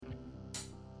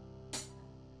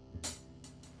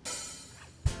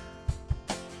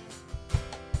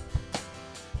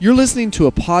You're listening to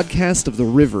a podcast of The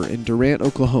River in Durant,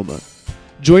 Oklahoma.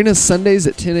 Join us Sundays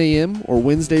at 10 a.m. or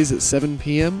Wednesdays at 7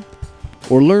 p.m.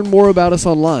 or learn more about us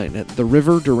online at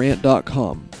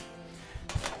theriverdurant.com.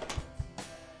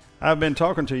 I've been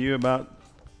talking to you about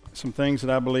some things that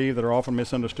I believe that are often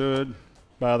misunderstood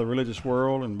by the religious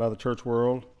world and by the church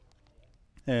world,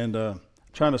 and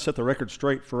trying to set the record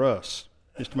straight for us,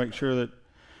 just to make sure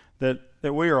that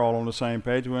we are all on the same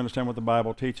page and we understand what the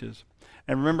Bible teaches.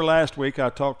 And remember last week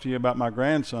I talked to you about my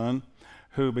grandson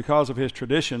who, because of his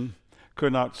tradition,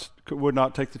 would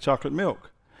not take the chocolate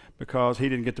milk because he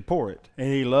didn't get to pour it.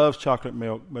 And he loves chocolate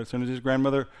milk, but as soon as his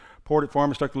grandmother poured it for him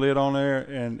and stuck the lid on there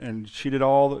and she did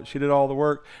all the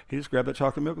work, he just grabbed that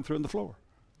chocolate milk and threw it on the floor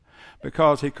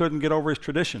because he couldn't get over his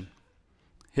tradition.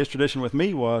 His tradition with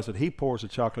me was that he pours the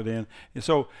chocolate in. And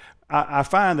so I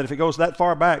find that if it goes that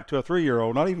far back to a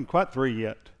 3-year-old, not even quite 3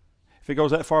 yet, if it goes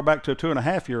that far back to a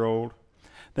 2.5-year-old,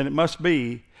 then it must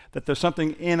be that there's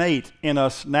something innate in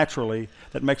us naturally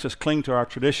that makes us cling to our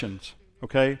traditions,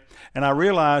 okay? And I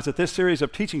realize that this series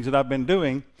of teachings that I've been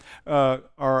doing are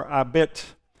a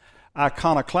bit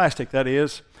iconoclastic, that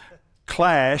is,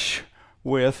 clash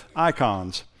with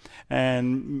icons,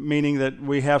 and meaning that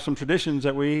we have some traditions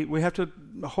that we have to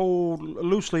hold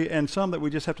loosely and some that we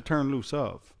just have to turn loose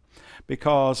of.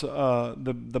 Because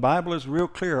the Bible is real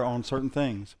clear on certain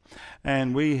things.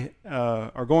 And we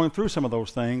are going through some of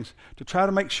those things to try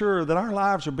to make sure that our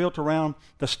lives are built around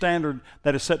the standard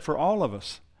that is set for all of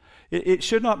us. It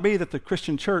should not be that the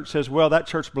Christian church says, well, that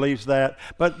church believes that,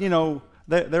 but, you know,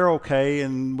 they're okay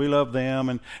and we love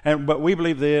them, but we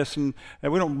believe this and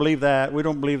we don't believe that, we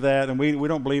don't believe that, and we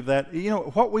don't believe that. You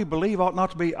know, what we believe ought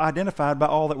not to be identified by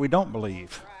all that we don't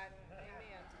believe.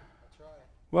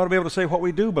 We ought to be able to say what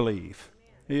we do believe.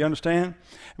 You understand?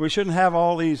 We shouldn't have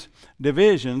all these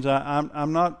divisions.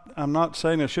 I'm not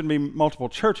saying there shouldn't be multiple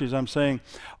churches. I'm saying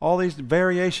all these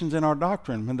variations in our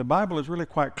doctrine. And the Bible is really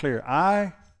quite clear.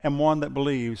 I am one that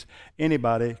believes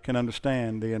anybody can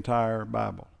understand the entire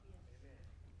Bible.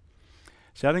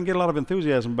 See, I didn't get a lot of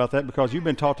enthusiasm about that because you've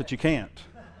been taught that you can't.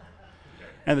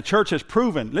 And the church has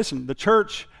proven, listen, the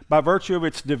church, by virtue of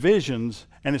its divisions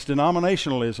and its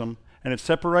denominationalism and its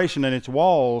separation and its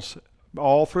walls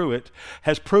all through it,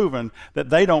 has proven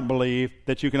that they don't believe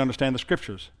that you can understand the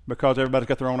Scriptures because everybody's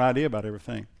got their own idea about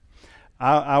everything.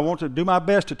 I want to do my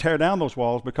best to tear down those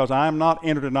walls because I am not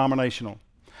interdenominational.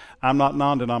 I'm not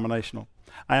non-denominational.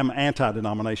 I am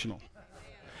anti-denominational.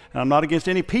 And I'm not against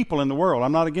any people in the world.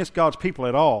 I'm not against God's people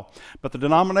at all. But the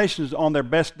denominations on their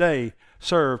best day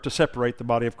serve to separate the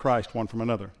body of Christ one from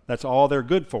another. That's all they're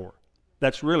good for.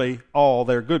 That's really all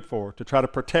they're good for, to try to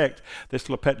protect this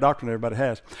little pet doctrine everybody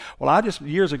has. Well,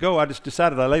 years ago, I just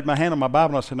decided, I laid my hand on my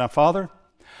Bible and I said, now, Father,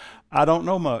 I don't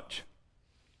know much,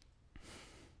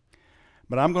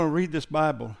 but I'm going to read this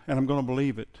Bible and I'm going to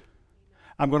believe it.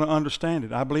 I'm going to understand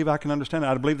it. I believe I can understand it.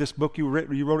 I believe this book you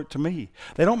wrote it to me.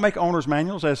 They don't make owner's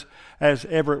manuals, as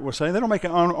Everett was saying. They don't make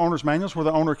owner's manuals where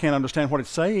the owner can't understand what it's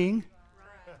saying.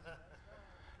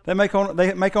 They make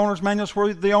owner's manuals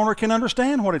where the owner can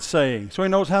understand what it's saying, so he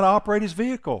knows how to operate his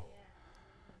vehicle.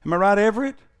 Am I right,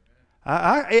 Everett?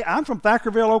 I'm from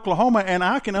Thackerville, Oklahoma, and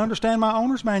I can understand my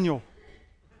owner's manual.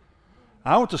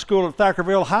 I went to school at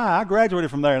Thackerville High. I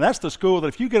graduated from there, and that's the school that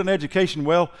if you get an education,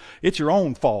 well, it's your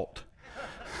own fault.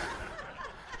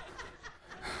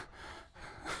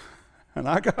 And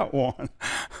I got one.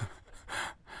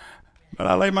 But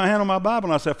I laid my hand on my Bible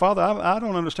and I said, Father, I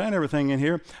don't understand everything in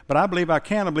here, but I believe I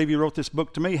can. I believe you wrote this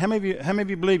book to me. How many of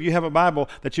you believe you have a Bible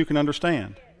that you can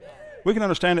understand? We can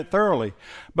understand it thoroughly,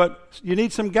 but you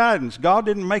need some guidance. God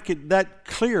didn't make it that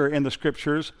clear in the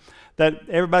Scriptures that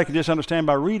everybody can just understand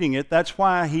by reading it. That's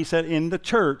why he said in the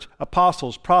church,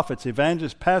 apostles, prophets,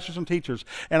 evangelists, pastors, and teachers.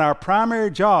 And our primary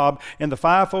job in the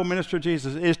fivefold ministry of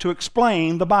Jesus is to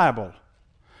explain the Bible.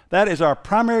 That is our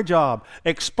primary job,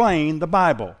 explain the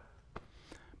Bible.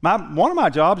 One of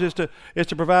my jobs is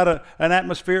to provide an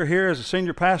atmosphere here as a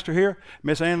senior pastor here,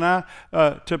 Miss Ann and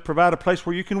I, to provide a place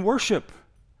where you can worship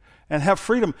and have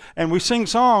freedom. And we sing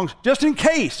songs just in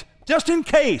case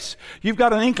you've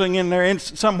got an inkling in there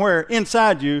somewhere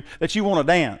inside you that you want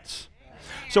to dance.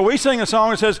 So we sing a song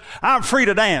that says, I'm free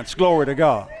to dance, glory to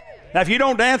God. Now if you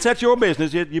don't dance, that's your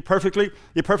business. You're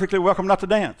perfectly welcome not to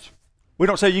dance. We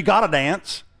don't say you got to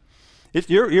dance.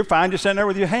 You're fine just sitting there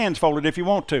with your hands folded if you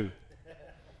want to.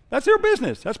 That's your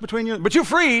business. That's between you. But you're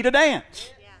free to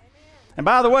dance. Yeah. And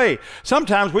by the way,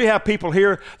 sometimes we have people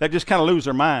here that just kind of lose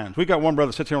their minds. We got one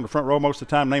brother that sits here on the front row most of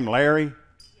the time named Larry.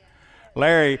 Yeah.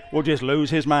 Larry will just lose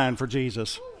his mind for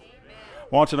Jesus.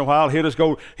 Once in a while, he'll just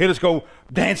go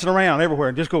dancing around everywhere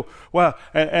and just go, well,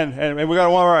 and we got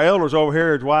one of our elders over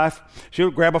here, his wife, she'll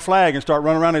grab a flag and start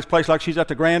running around this place like she's at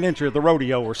the grand entry of the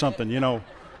rodeo or something, you know.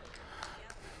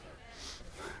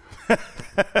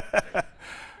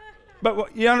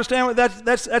 But you understand,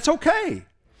 that's okay.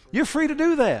 You're free to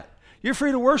do that. You're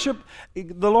free to worship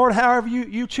the Lord however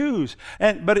you choose.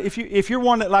 But if you're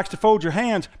one that likes to fold your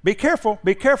hands, be careful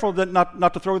that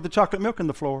not to throw the chocolate milk in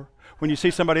the floor when you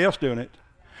see somebody else doing it.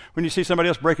 When you see somebody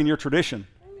else breaking your tradition.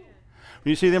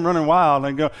 When you see them running wild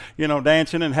and go,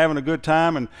 dancing and having a good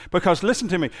time. Because listen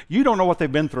to me, you don't know what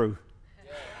they've been through.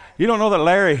 You don't know that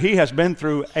Larry, he has been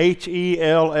through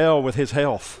HELL with his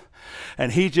health.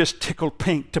 And he just tickled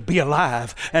pink to be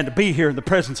alive and to be here in the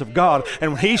presence of God.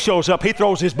 And when he shows up, he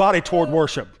throws his body toward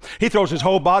worship. He throws his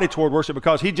whole body toward worship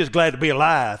because he's just glad to be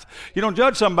alive. You don't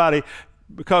judge somebody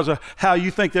because of how you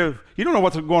think you don't know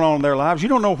what's going on in their lives. You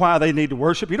don't know why they need to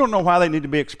worship. You don't know why they need to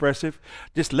be expressive.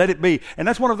 Just let it be. And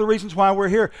that's one of the reasons why we're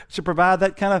here, to provide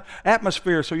that kind of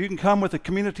atmosphere so you can come with a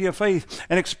community of faith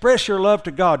and express your love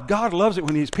to God. God loves it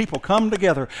when his people come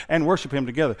together and worship him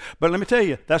together. But let me tell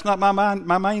you, that's not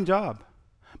my main job.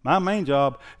 My main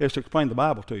job is to explain the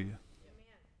Bible to you.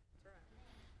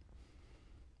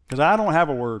 Because I don't have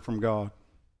a word from God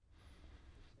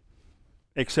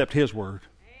except his word.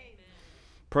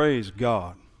 Praise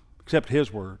God. Except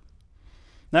his word.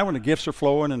 Now when the gifts are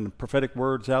flowing and the prophetic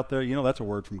words out there, that's a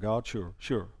word from God. Sure.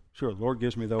 The Lord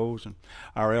gives me those and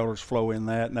our elders flow in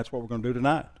that, and that's what we're going to do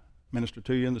tonight. Minister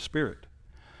to you in the Spirit.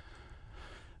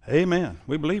 Amen.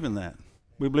 We believe in that.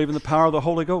 We believe in the power of the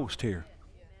Holy Ghost here.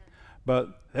 But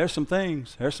there's some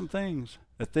things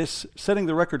that this setting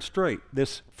the record straight,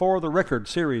 this For the Record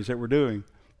series that we're doing,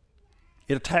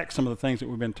 it attacks some of the things that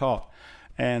we've been taught.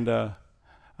 And I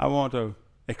want to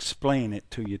explain it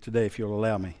to you today, if you'll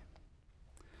allow me.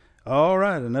 All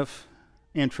right, enough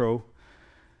intro.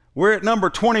 We're at number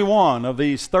 21 of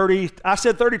these 30. I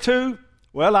said 32.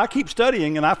 Well, I keep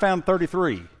studying, and I found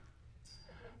 33.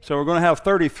 So we're going to have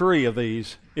 33 of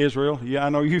these, Israel. Yeah, I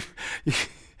know you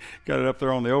got it up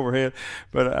there on the overhead,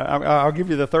 but I'll give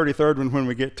you the 33rd one when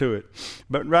we get to it.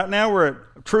 But right now we're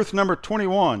at truth number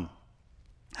 21.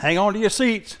 Hang on to your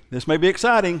seats. This may be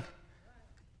exciting.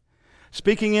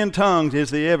 Speaking in tongues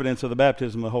is the evidence of the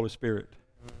baptism of the Holy Spirit.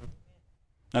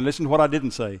 Now listen to what I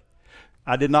didn't say.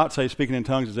 I did not say speaking in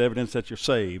tongues is evidence that you're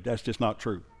saved. That's just not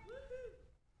true.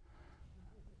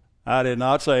 I did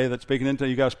not say that speaking in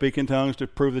tongues, you got to speak in tongues to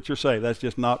prove that you're saved. That's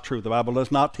just not true. The Bible does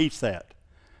not teach that.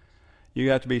 You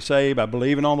have to be saved by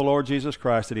believing on the Lord Jesus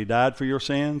Christ, that he died for your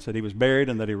sins, that he was buried,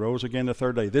 and that he rose again the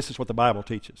third day. This is what the Bible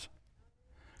teaches.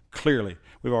 Clearly.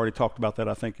 We've already talked about that,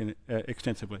 I think,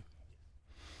 extensively.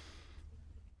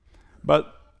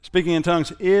 But speaking in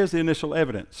tongues is the initial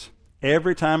evidence.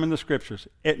 Every time in the Scriptures,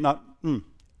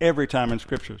 every time in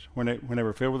Scriptures, when they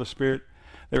were filled with the Spirit,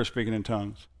 they were speaking in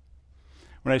tongues.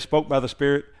 When they spoke by the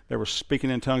Spirit, they were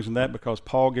speaking in tongues in that, because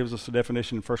Paul gives us the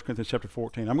definition in 1 Corinthians chapter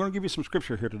 14. I'm going to give you some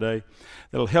Scripture here today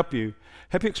that'll help you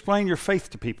explain your faith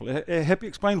to people, help you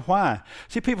explain why.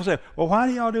 See, people say, well, why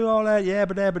do y'all do all that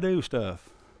yabba-dabba-doo stuff?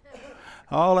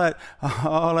 All that.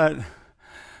 I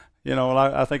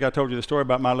think I told you the story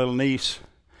about my little niece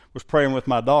was praying with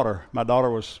my daughter. My daughter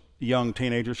was a young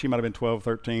teenager. She might have been 12,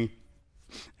 13.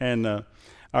 And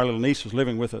our little niece was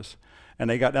living with us. And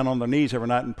they got down on their knees every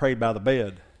night and prayed by the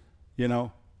bed,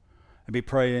 and be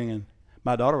praying. And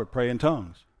my daughter would pray in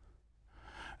tongues.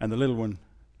 And the little one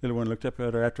looked up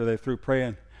at her after they threw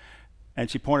praying.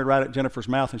 And she pointed right at Jennifer's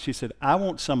mouth and she said, I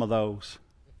want some of those.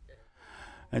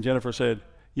 And Jennifer said,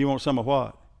 you want some of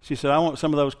what? She said, I want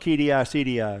some of those KDI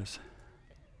CDIs.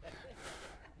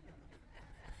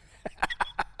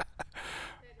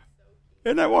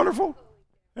 Isn't that wonderful?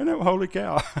 Isn't that holy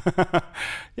cow?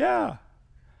 Yeah.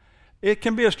 It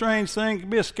can be a strange thing. It can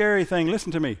be a scary thing.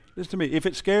 Listen to me. If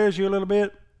it scares you a little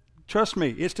bit, trust me,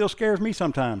 it still scares me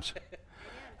sometimes.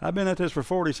 I've been at this for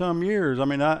 40-some years. I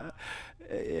mean,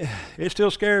 it still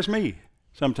scares me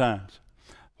sometimes,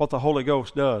 what the Holy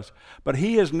Ghost does. But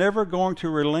he is never going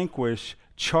to relinquish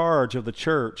charge of the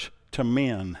church to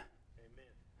men.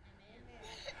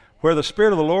 Where the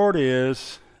Spirit of the Lord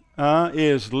is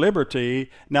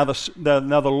liberty. Now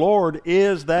the Lord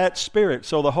is that Spirit.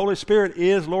 So the Holy Spirit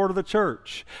is Lord of the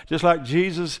church. Just like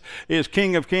Jesus is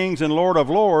King of kings and Lord of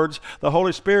lords, the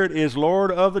Holy Spirit is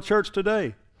Lord of the church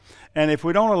today. And if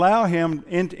we don't allow him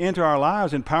into our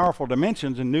lives in powerful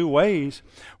dimensions in new ways,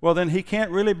 well, then he can't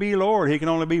really be Lord. He can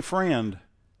only be friend.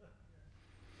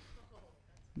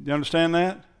 You understand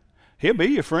that? He'll be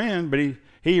your friend, but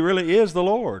he really is the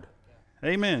Lord.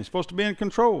 Amen. He's supposed to be in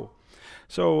control.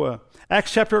 So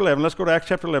Acts chapter 11. Let's go to Acts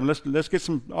chapter 11. Let's get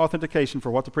some authentication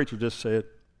for what the preacher just said.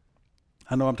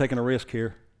 I know I'm taking a risk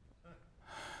here.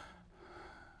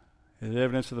 The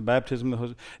evidence of the baptism of the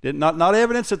Holy Spirit. Not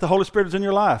evidence that the Holy Spirit is in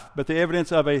your life, but the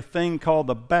evidence of a thing called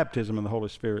the baptism of the Holy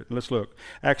Spirit. Let's look.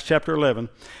 Acts chapter 11.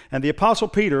 And the Apostle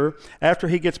Peter, after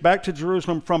he gets back to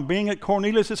Jerusalem from being at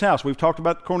Cornelius' house, we've talked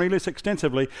about Cornelius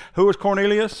extensively. Who was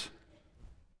Cornelius?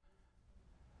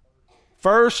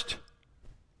 First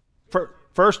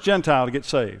Gentile to get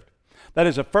saved. That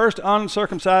is the first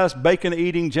uncircumcised,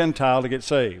 bacon-eating Gentile to get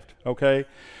saved. Okay?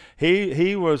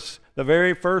 He was the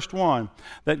very first one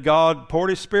that God poured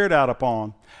His Spirit out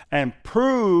upon and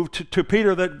proved to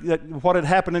Peter that what had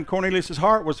happened in Cornelius'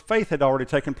 heart was faith had already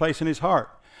taken place in his heart.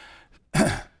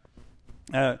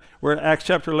 We're in Acts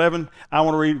chapter 11. I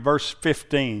want to read verse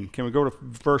 15. Can we go to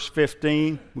verse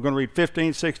 15? We're going to read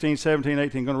 15, 16, 17,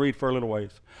 18. I'm going to read for a little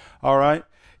ways. All right?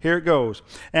 Here it goes.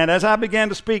 And as I began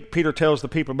to speak, Peter tells the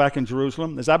people back in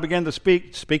Jerusalem, as I began to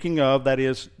speak, speaking of, that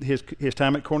is, his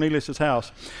time at Cornelius'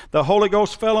 house, the Holy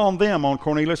Ghost fell on them, on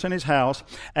Cornelius and his house,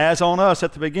 as on us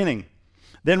at the beginning.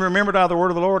 Then remembered I the word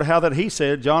of the Lord, how that he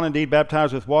said, John indeed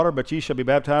baptized with water, but ye shall be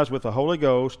baptized with the Holy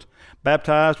Ghost.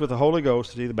 Baptized with the Holy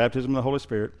Ghost, see, the baptism of the Holy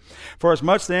Spirit. For as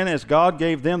much then as God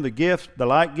gave them the gift, the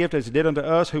like gift as He did unto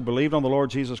us who believed on the Lord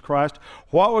Jesus Christ,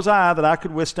 what was I that I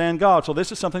could withstand God? So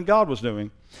this is something God was doing.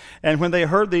 And when they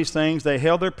heard these things, they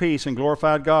held their peace and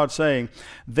glorified God, saying,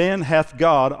 Then hath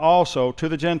God also to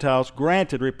the Gentiles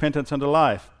granted repentance unto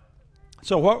life.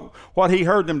 So what he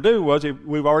heard them do was,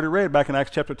 we've already read back in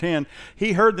Acts chapter 10,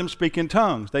 he heard them speak in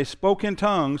tongues. They spoke in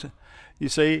tongues, you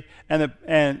see,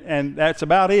 and that's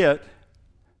about it.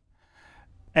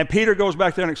 And Peter goes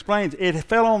back there and explains, it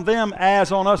fell on them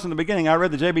as on us in the beginning. I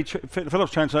read the J.B.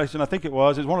 Phillips translation, I think it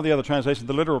was one of the other translations,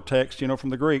 the literal text,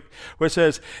 from the Greek, where it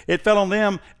says, it fell on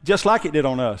them just like it did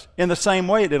on us, in the same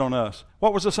way it did on us.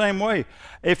 What was the same way?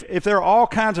 If there are all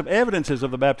kinds of evidences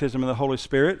of the baptism of the Holy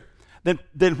Spirit,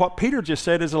 then what Peter just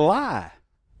said is a lie.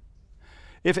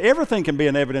 If everything can be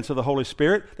an evidence of the Holy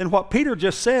Spirit, then what Peter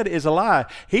just said is a lie.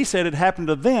 He said it happened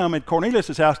to them at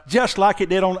Cornelius' house just like it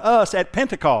did on us at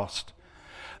Pentecost.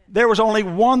 There was only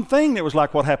one thing that was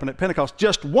like what happened at Pentecost.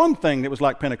 Just one thing that was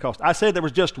like Pentecost. I said there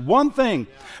was just one thing,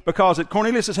 because at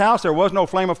Cornelius' house there was no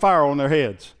flame of fire on their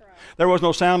heads. There was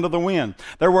no sound of the wind.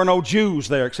 There were no Jews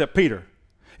there except Peter.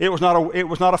 It was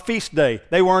not a feast day.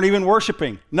 They weren't even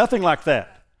worshiping. Nothing like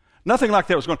that. Nothing like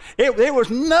that was going on. It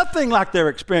was nothing like their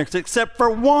experience except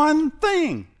for one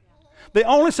thing. The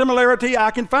only similarity I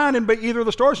can find in either of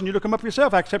the stories, and you look them up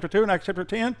yourself, Acts chapter 2 and Acts chapter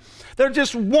 10, there's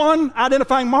just one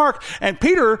identifying mark. And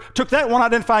Peter took that one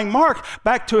identifying mark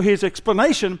back to his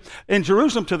explanation in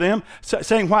Jerusalem to them,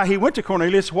 saying why he went to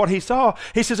Cornelius, what he saw.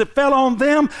 He says it fell on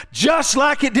them just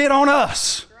like it did on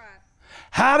us. Right.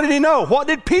 How did he know? What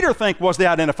did Peter think was the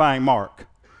identifying mark?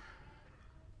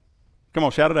 Come on,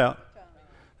 shout it out.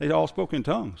 They all spoke in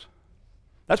tongues.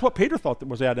 That's what Peter thought that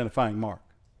was the identifying mark.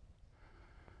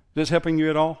 Is this helping you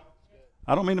at all?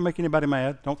 I don't mean to make anybody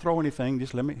mad. Don't throw anything.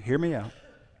 Just hear me out.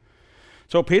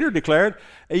 So Peter declared,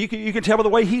 you can tell by the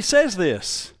way he says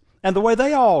this, and the way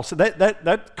they all said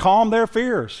that calmed their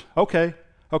fears. Okay.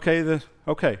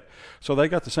 So they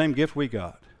got the same gift we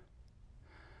got.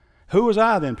 Who was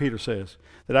I then, Peter says,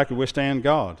 that I could withstand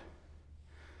God?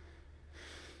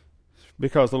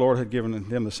 Because the Lord had given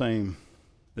them the same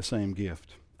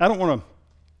gift. I don't want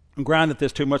to grind at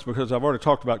this too much because I've already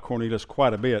talked about Cornelius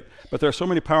quite a bit, but there are so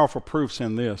many powerful proofs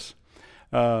in this.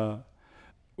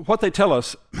 What they tell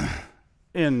us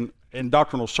in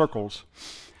doctrinal circles,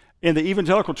 in the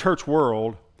evangelical church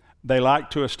world, they like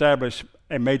to establish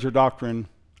a major doctrine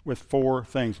with four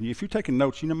things. And if you're taking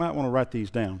notes, you might want to write these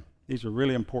down. These are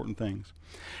really important things.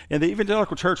 In the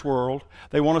evangelical church world,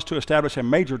 they want us to establish a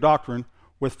major doctrine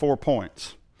with 4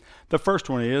 points. The first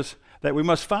one is that we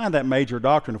must find that major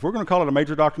doctrine. If we're going to call it a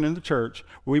major doctrine in the church,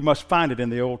 we must find it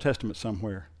in the Old Testament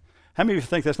somewhere. How many of you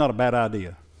think that's not a bad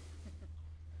idea?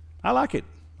 I like it.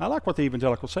 I like what the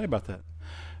evangelicals say about that.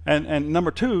 And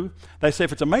number two, they say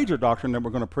if it's a major doctrine that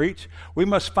we're going to preach, we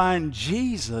must find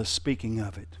Jesus speaking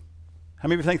of it. How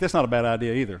many of you think that's not a bad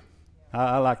idea either?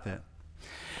 I like that.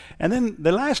 And then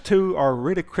the last two are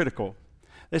really critical.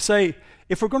 They say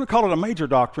if we're going to call it a major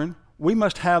doctrine, we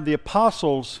must have the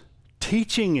apostles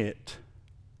teaching it,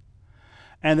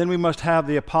 and then we must have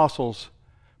the apostles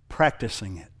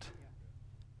practicing it.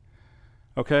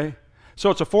 Okay?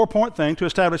 So it's a 4-point thing to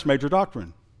establish major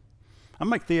doctrine. I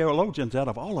make theologians out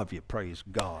of all of you, praise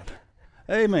God.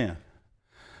 Amen.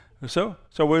 So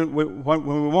when we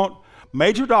want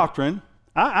major doctrine,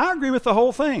 I agree with the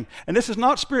whole thing. And this is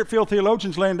not spirit-filled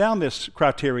theologians laying down this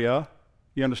criteria.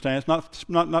 You understand? It's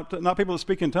not people that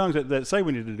speak in tongues that say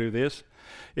we need to do this.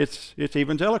 It's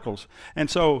evangelicals. And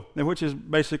so, which is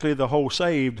basically the whole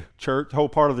saved church, the whole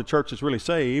part of the church that's really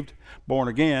saved, born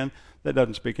again, that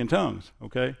doesn't speak in tongues,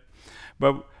 okay?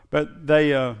 But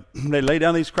they lay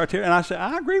down these criteria, and I say,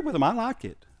 I agree with them. I like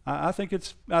it. I think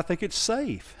it's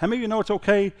safe. How many of you know it's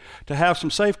okay to have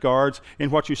some safeguards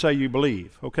in what you say you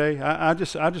believe? Okay, I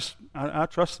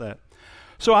trust that.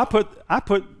 So I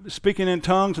put speaking in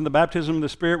tongues and the baptism of the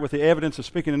Spirit with the evidence of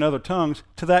speaking in other tongues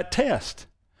to that test.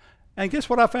 And guess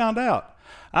what I found out?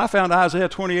 I found Isaiah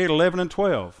 28:11 and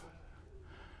 12.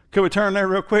 Could we turn there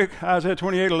real quick? Isaiah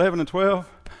 28:11 and 12.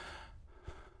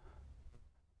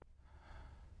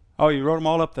 Oh, you wrote them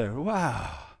all up there. Wow.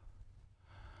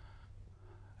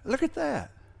 Look at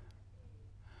that.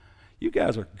 You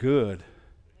guys are good.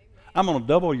 I'm going to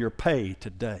double your pay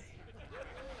today.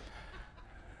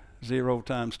 0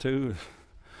 times 2.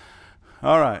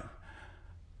 All right.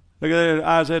 Look at that,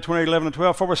 Isaiah 28:11 and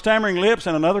 12. For with stammering lips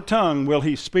and another tongue will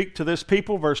he speak to this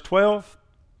people. Verse 12.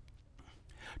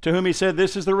 To whom he said,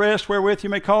 this is the rest wherewith you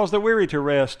may cause the weary to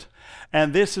rest.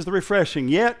 And this is the refreshing.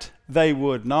 Yet they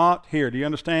would not hear. Do you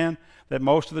understand that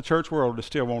most of the church world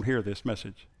still won't hear this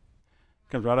message?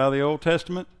 Comes right out of the Old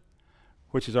Testament,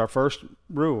 which is our first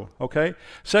rule, okay?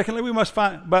 Secondly, we must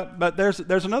find, but there's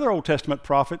another Old Testament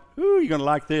prophet. Ooh, you're going to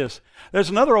like this. There's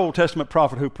another Old Testament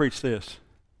prophet who preached this,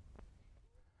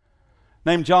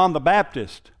 named John the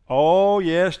Baptist. Oh,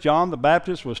 yes, John the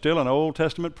Baptist was still an Old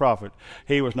Testament prophet.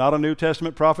 He was not a New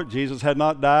Testament prophet. Jesus had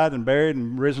not died and buried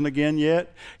and risen again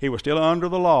yet. He was still under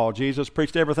the law. Jesus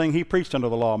preached everything he preached under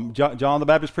the law. John the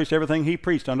Baptist preached everything he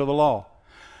preached under the law.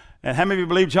 And how many of you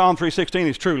believe John 3:16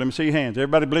 is true? Let me see your hands.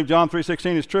 Everybody believe John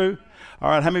 3:16 is true? All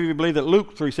right, how many of you believe that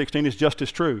Luke 3:16 is just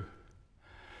as true?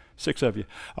 6 of you.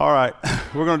 All right,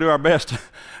 we're going to do our best.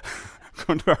 We're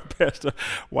going to do our best to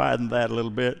widen that a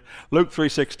little bit. Luke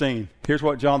 3:16. Here's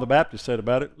what John the Baptist said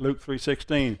about it. Luke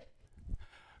 3:16.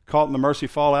 Caught in the mercy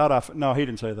fall out. No, he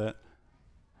didn't say that.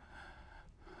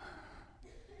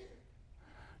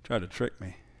 Tried to trick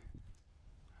me.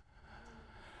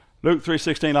 Luke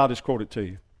 3:16, I'll just quote it to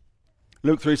you.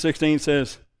 Luke 3:16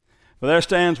 says, for there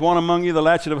stands one among you, the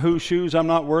latchet of whose shoes I'm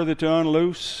not worthy to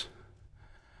unloose.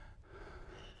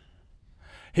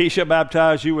 He shall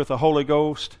baptize you with the Holy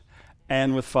Ghost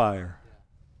and with fire.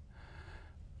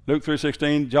 Luke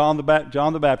 3:16, John the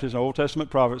Baptist, an Old Testament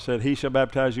prophet, said, he shall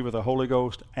baptize you with the Holy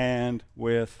Ghost and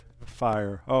with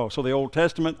fire. Oh, so the Old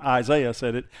Testament, Isaiah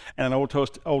said it, and an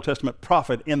Old Testament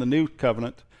prophet in the New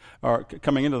Covenant, or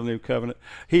coming into the New Covenant,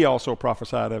 he also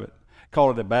prophesied of it.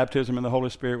 Called it the baptism in the Holy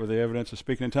Spirit with the evidence of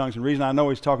speaking in tongues. And the reason I know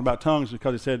he's talking about tongues is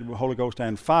because he said Holy Ghost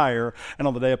and fire. And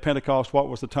on the day of Pentecost, what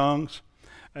was the tongues?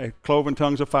 Cloven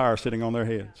tongues of fire sitting on their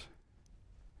heads.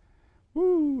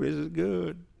 Woo, this is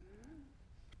good.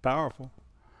 Powerful.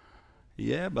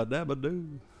 Yeah,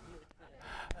 ba-da-ba-doo.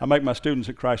 I make my students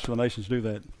at Christ for the Nations do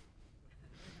that.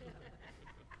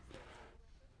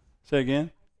 Say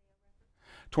again.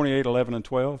 28:11 and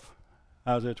 12.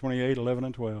 Isaiah 28:11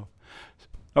 and 12.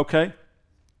 Okay.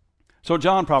 So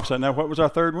John prophesied. Now, what was our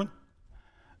third one?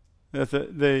 That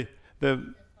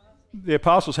the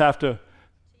apostles have to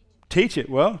teach it.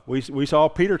 Well, we saw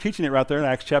Peter teaching it right there in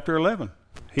Acts chapter 11.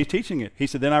 He's teaching it. He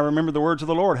said, then I remembered the words of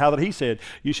the Lord, how that he said,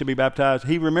 you should be baptized.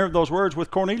 He remembered those words with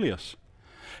Cornelius.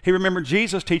 He remembered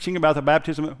Jesus teaching about the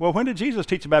baptism. Well, when did Jesus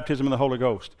teach the baptism in the Holy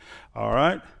Ghost? All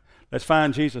right. Let's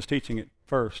find Jesus teaching it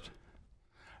first.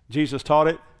 Jesus taught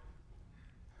it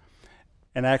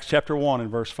in Acts chapter 1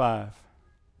 and verse 5.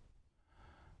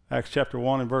 Acts chapter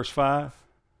 1 and verse 5.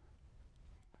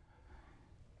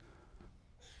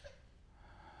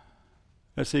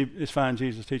 Let's find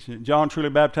Jesus teaching it. John truly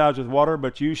baptized with water,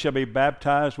 but you shall be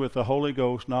baptized with the Holy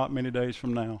Ghost not many days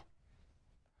from now.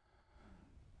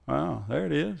 Wow, there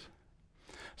it is.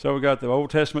 So we got the Old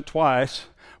Testament twice.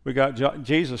 We got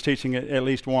Jesus teaching it at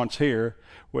least once here.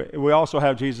 We also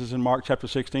have Jesus in Mark chapter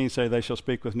 16 say they shall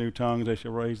speak with new tongues, they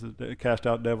shall cast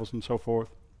out devils and so forth.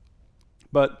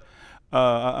 But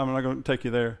I'm not going to take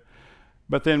you there.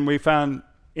 But then we found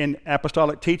in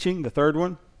apostolic teaching, the third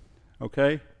one,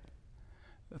 okay?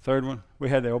 The third one, we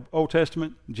had the Old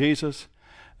Testament, Jesus,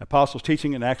 apostles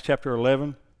teaching in Acts chapter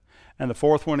 11. And the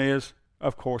fourth one is,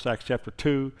 of course, Acts chapter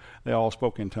 2. They all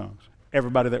spoke in tongues.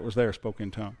 Everybody that was there spoke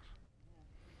in tongues.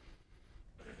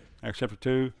 Acts chapter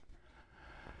 2.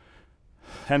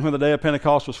 And when the day of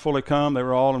Pentecost was fully come, they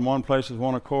were all in one place with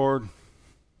one accord.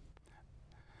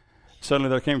 Suddenly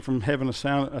there came from heaven a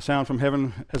sound from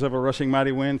heaven as of a rushing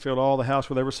mighty wind, filled all the house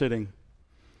where they were sitting.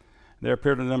 There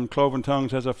appeared to them cloven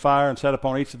tongues as of fire, and sat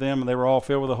upon each of them, and they were all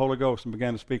filled with the Holy Ghost, and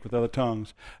began to speak with other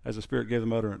tongues as the Spirit gave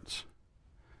them utterance.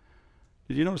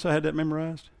 Did you notice I had that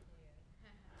memorized?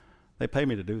 They pay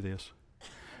me to do this.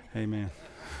 Amen.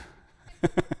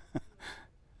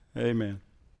 Amen.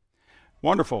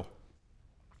 Wonderful.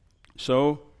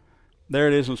 So, there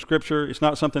it is in Scripture. It's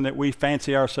not something that we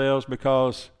fancy ourselves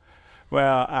because,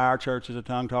 well, our church is a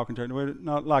tongue-talking church. We're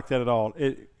not like that at all.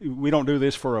 We don't do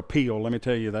this for appeal, let me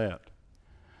tell you that.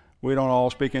 We don't all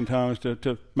speak in tongues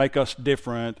to make us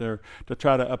different or to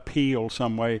try to appeal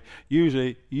some way.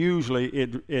 Usually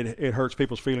it hurts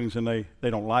people's feelings and they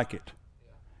don't like it.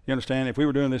 You understand? If we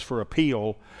were doing this for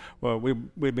appeal, well,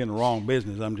 we'd be in the wrong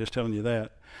business. I'm just telling you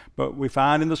that. But we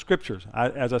find in the Scriptures,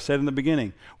 as I said in the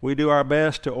beginning, we do our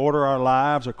best to order our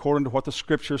lives according to what the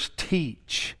Scriptures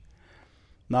teach,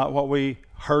 not what we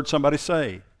heard somebody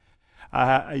say.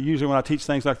 Usually when I teach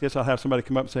things like this, I'll have somebody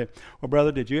come up and say, well,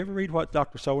 brother, did you ever read what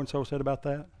Dr. So-and-so said about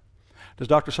that? Does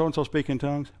Dr. So-and-so speak in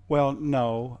tongues? Well,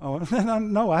 no. Oh,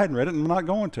 no, I hadn't read it and I'm not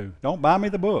going to. Don't buy me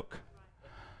the book.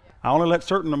 I only let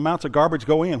certain amounts of garbage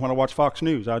go in when I watch Fox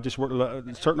News. I just a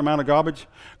certain amount of garbage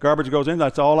goes in.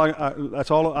 That's all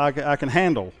I can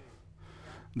handle.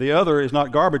 The other is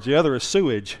not garbage. The other is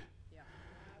sewage.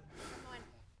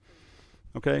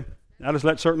 Okay? I just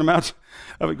let certain amounts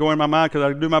of it go in my mind because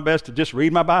I do my best to just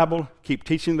read my Bible, keep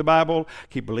teaching the Bible,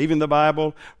 keep believing the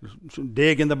Bible,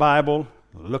 dig in the Bible,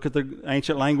 look at the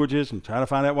ancient languages and try to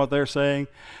find out what they're saying.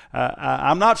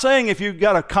 I'm not saying if you've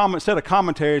got a set of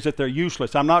commentaries that they're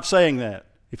useless. I'm not saying that.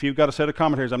 If you've got a set of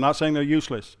commentaries, I'm not saying they're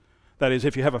useless. That is,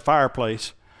 if you have a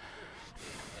fireplace,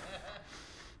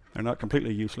 they're not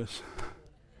completely useless.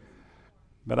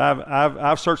 But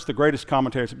I've searched the greatest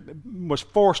commentaries, was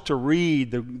forced to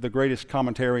read the greatest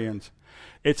commentarians.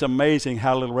 It's amazing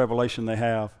how little revelation they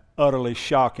have. Utterly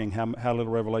shocking how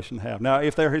little revelation they have. Now,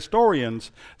 if they're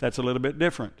historians, that's a little bit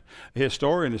different. A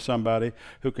historian is somebody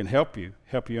who can help you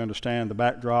understand the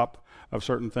backdrop of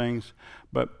certain things.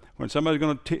 But when somebody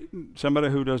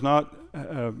who does not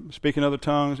speak in other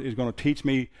tongues is going to teach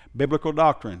me biblical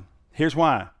doctrine, here's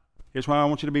why. Here's why I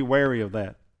want you to be wary of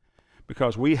that.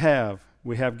 Because we have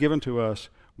given to us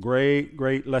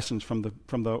great lessons from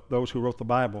those who wrote the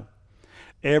Bible.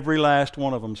 Every last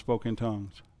one of them spoke in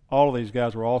tongues. All of these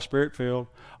guys were all Spirit-filled,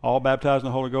 all baptized in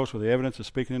the Holy Ghost with the evidence of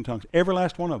speaking in tongues. Every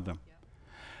last one of them.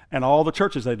 And all the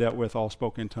churches they dealt with all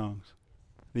spoke in tongues.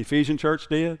 The Ephesian church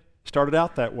did. Started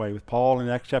out that way with Paul in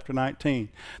Acts chapter 19.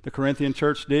 The Corinthian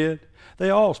church did. They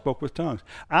all spoke with tongues.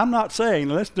 I'm not saying,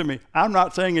 listen to me, I'm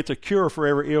not saying it's a cure for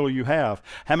every ill you have.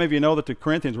 How many of you know that the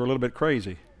Corinthians were a little bit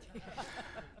crazy?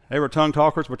 They were tongue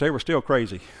talkers, but they were still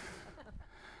crazy.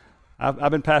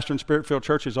 I've been pastoring Spirit-filled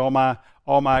churches all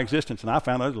my existence, and I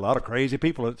found there's a lot of crazy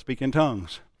people that speak in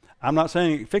tongues. I'm not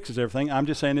saying it fixes everything. I'm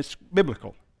just saying it's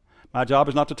biblical. My job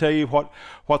is not to tell you what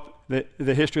the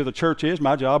history of the church is.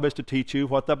 My job is to teach you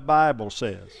what the Bible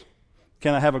says.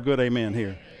 Can I have a good amen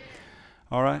here?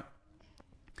 All right?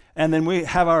 And then we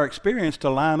have our experience to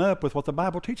line up with what the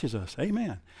Bible teaches us.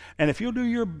 Amen. And if you'll do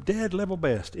your dead level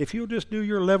best, if you'll just do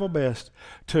your level best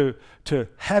to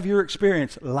have your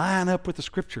experience line up with the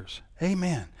Scriptures,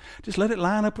 amen. Just let it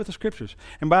line up with the Scriptures.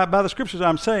 And by the Scriptures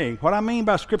I'm saying, what I mean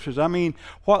by Scriptures, I mean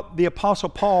what the Apostle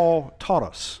Paul taught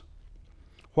us.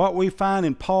 What we find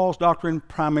in Paul's doctrine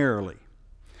primarily.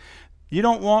 You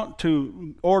don't want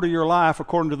to order your life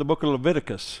according to the book of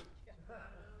Leviticus.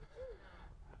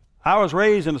 I was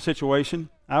raised in a situation,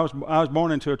 I was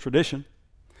born into a tradition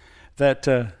that,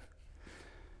 they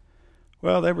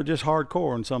were just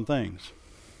hardcore in some things.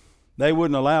 They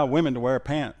wouldn't allow women to wear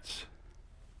pants.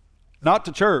 Not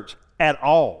to church at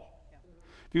all.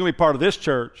 If you're going to be part of this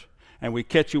church and we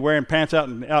catch you wearing pants out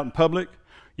in public,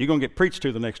 you're going to get preached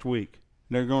to the next week.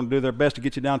 And they're going to do their best to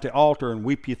get you down to the altar and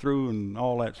weep you through and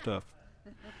all that stuff.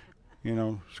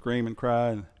 Scream and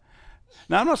cry.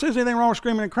 Now, I'm not saying there's anything wrong with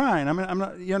screaming and crying. I mean, I'm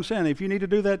not. You understand? If you need to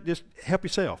do that, just help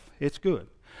yourself. It's good.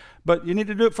 But you need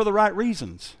to do it for the right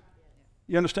reasons.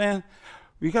 You understand?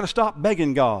 You got to stop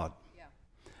begging God.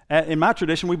 In my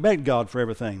tradition, we begged God for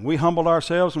everything. We humbled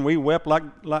ourselves and we wept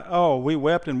we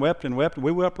wept and wept and wept.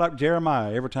 We wept like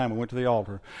Jeremiah every time we went to the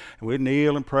altar. And we'd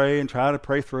kneel and pray and try to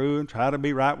pray through and try to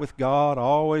be right with God,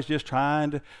 always just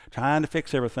trying to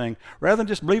fix everything, rather than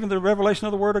just believing the revelation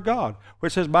of the Word of God,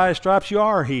 which says, by His stripes you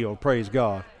are healed, praise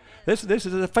God. This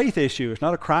is a faith issue. It's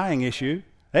not a crying issue.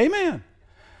 Amen.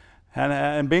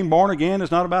 And being born again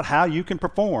is not about how you can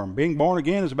perform. Being born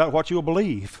again is about what you'll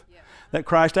believe. That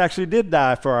Christ actually did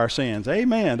die for our sins.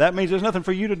 Amen. That means there's nothing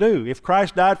for you to do. If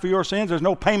Christ died for your sins, there's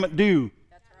no payment due.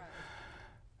 That's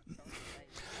right.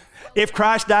 If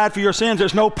Christ died for your sins,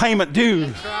 there's no payment due.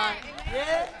 That's right.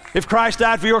 Yes. If Christ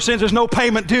died for your sins, there's no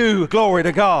payment due. Glory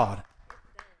to God.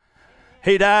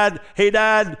 He died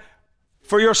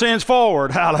for your sins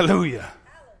forward. Hallelujah.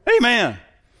 Amen.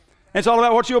 And it's all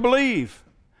about what you'll believe.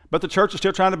 But the church is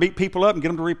still trying to beat people up and get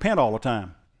them to repent all the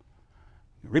time.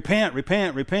 Repent,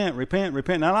 repent, repent, repent,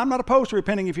 repent. Now, I'm not opposed to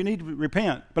repenting if you need to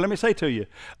repent. But let me say to you,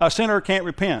 a sinner can't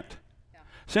repent. Yeah.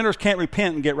 Sinners can't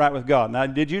repent and get right with God. Now,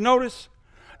 did you notice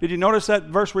that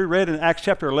verse we read in Acts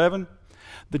chapter 11?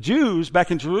 The Jews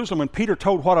back in Jerusalem, when Peter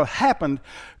told what had happened,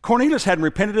 Cornelius hadn't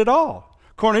repented at all.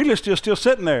 Cornelius just still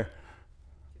sitting there,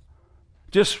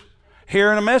 just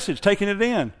hearing a message, taking it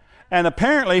in. And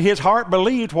apparently his heart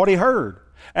believed what he heard,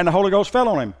 and the Holy Ghost fell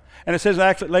on him. And it says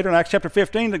later in Acts chapter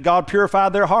 15 that God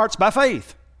purified their hearts by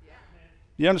faith.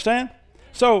 You understand?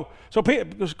 So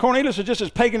Cornelius is just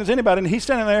as pagan as anybody, and he's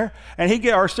standing there, and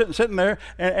sitting there,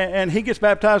 and he gets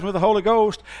baptized with the Holy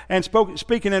Ghost and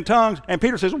speaking in tongues. And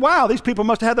Peter says, "Wow, these people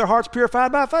must have had their hearts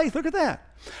purified by faith. Look at that.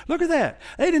 Look at that.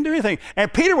 They didn't do anything."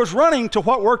 And Peter was running to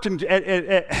what worked.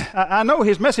 I know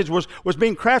his message was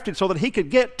being crafted so that he could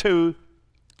get to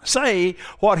say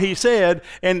what he said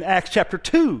in Acts chapter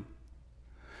 2.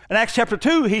 In Acts chapter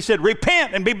 2, he said,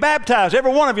 "Repent and be baptized,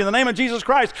 every one of you, in the name of Jesus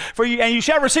Christ, and you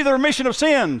shall receive the remission of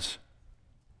sins."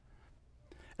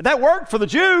 And that worked for the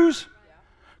Jews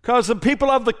because the people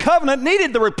of the covenant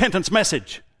needed the repentance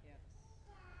message.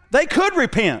 They could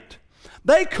repent.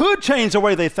 They could change the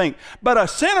way they think. But a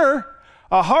sinner,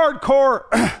 a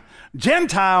hardcore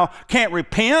Gentile, can't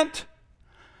repent.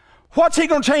 What's he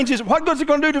going to change? What good is it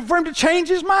going to do for him to change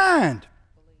his mind?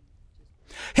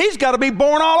 He's got to be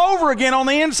born all over again on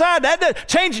the inside.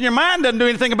 Changing your mind doesn't do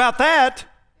anything about that.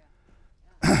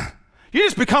 You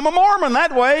just become a Mormon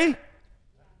that way.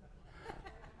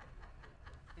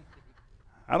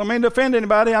 I don't mean to offend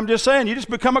anybody. I'm just saying you just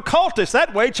become a cultist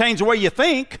that way. Change the way you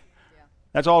think.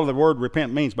 That's all the word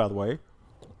repent means, by the way.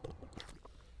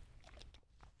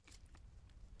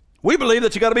 We believe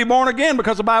that you got to be born again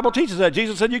because the Bible teaches that.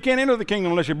 Jesus said you can't enter the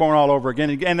kingdom unless you're born all over again.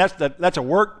 And that's a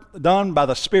work done by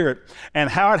the Spirit.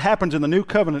 And how it happens in the new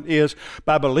covenant is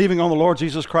by believing on the Lord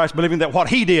Jesus Christ, believing that what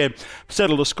he did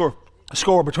settled a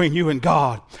score between you and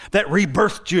God, that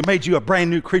rebirthed you, made you a brand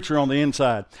new creature on the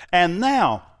inside. And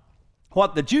now,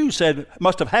 what the Jews said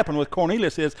must have happened with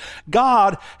Cornelius is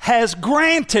God has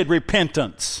granted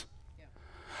repentance.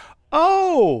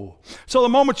 Oh, so the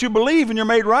moment you believe and you're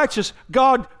made righteous,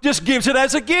 God just gives it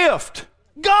as a gift.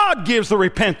 God gives the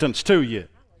repentance to you.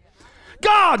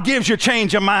 God gives you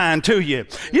change of mind to you.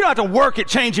 You don't have to work at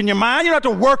changing your mind. You don't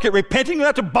have to work at repenting. You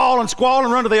don't have to bawl and squall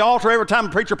and run to the altar every time the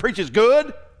preacher preaches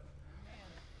good.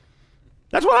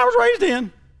 That's what I was raised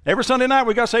in. Every Sunday night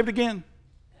we got saved again.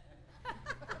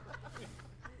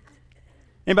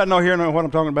 Anybody know what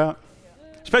I'm talking about?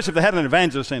 Especially if they had an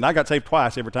evangelist in. I got saved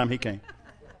twice every time he came.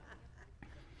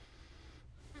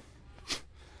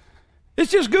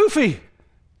 It's just goofy,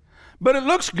 but it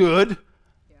looks good.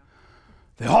 Yeah.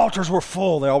 The altars were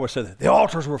full. They always say that. The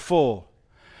altars were full.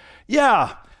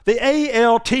 Yeah, the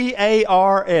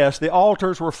ALTARS, the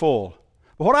altars were full.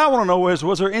 But what I want to know is,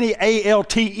 was there any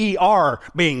ALTER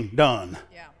being done?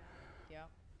 Yeah. Yeah.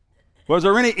 Was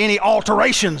there any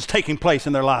alterations taking place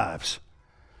in their lives?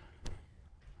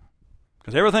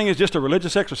 Because everything is just a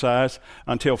religious exercise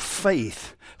until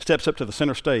faith steps up to the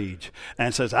center stage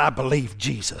and says, I believe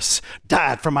Jesus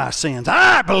died for my sins.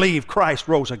 I believe Christ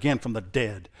rose again from the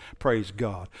dead. Praise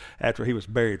God. After he was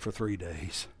buried for 3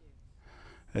 days.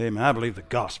 Amen. I believe the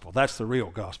gospel. That's the real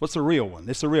gospel. What's the real one?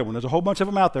 It's the real one. There's a whole bunch of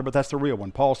them out there, but that's the real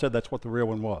one. Paul said that's what the real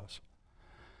one was.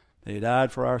 He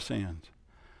died for our sins.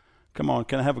 Come on,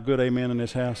 can I have a good amen in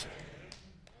this house?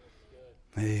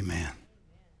 Amen.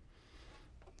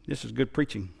 This is good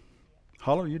preaching.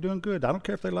 Holler, you're doing good. I don't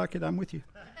care if they like it. I'm with you.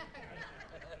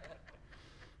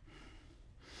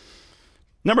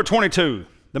 Number 22.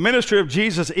 The ministry of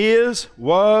Jesus is,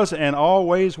 was, and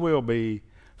always will be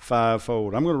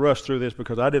fivefold. I'm going to rush through this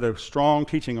because I did a strong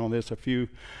teaching on this a few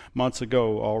months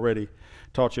ago already.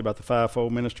 Taught you about the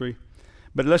fivefold ministry.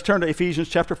 But let's turn to Ephesians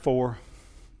chapter 4.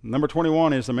 Number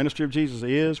 21 is the ministry of Jesus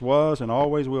is, was, and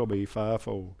always will be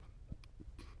fivefold.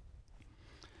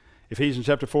 Ephesians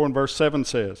chapter 4 and verse 7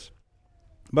 says,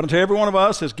 But unto every one of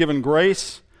us is given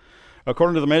grace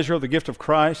according to the measure of the gift of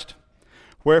Christ.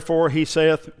 Wherefore he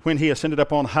saith, When he ascended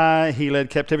up on high, he led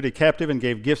captivity captive and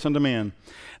gave gifts unto men.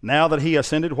 Now that he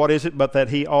ascended, what is it but that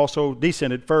he also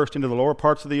descended first into the lower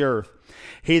parts of the earth?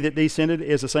 He that descended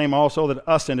is the same also that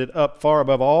ascended up far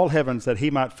above all heavens, that he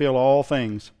might fill all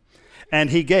things.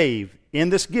 And he gave, in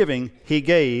this giving, he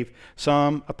gave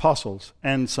some apostles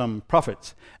and some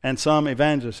prophets and some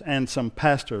evangelists and some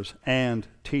pastors and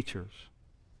teachers.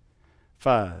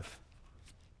 5.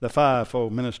 The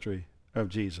fivefold ministry of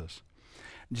Jesus.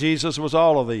 Jesus was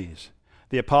all of these.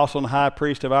 The apostle and high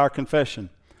priest of our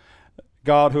confession.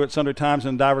 God, who at sundry times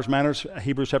and in divers manners,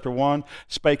 Hebrews chapter 1,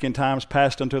 spake in times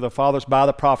past unto the fathers by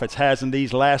the prophets, has in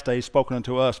these last days spoken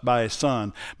unto us by his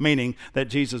Son, meaning that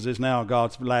Jesus is now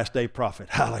God's last day prophet.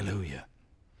 Hallelujah.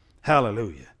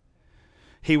 Hallelujah.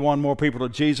 He won more people to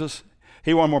Jesus.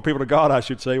 He won more people to God, I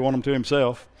should say. He won them to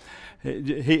himself.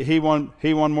 He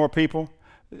won more people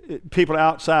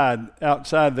outside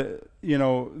the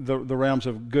the realms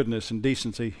of goodness and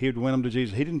decency. He would win them to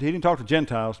Jesus. He didn't talk to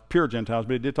Gentiles, pure Gentiles,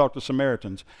 but he did talk to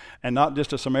Samaritans, and not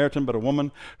just a Samaritan, but a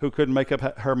woman who couldn't make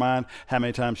up her mind how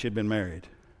many times she had been married,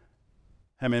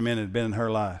 how many men had been in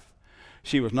her life.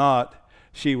 She was not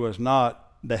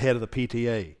the head of the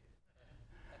PTA.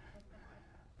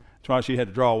 That's why she had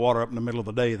to draw water up in the middle of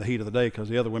the day, the heat of the day, because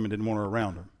the other women didn't want her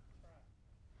around her.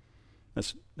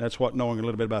 That's what knowing a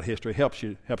little bit about history helps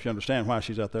you understand why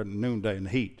she's out there in the noonday in the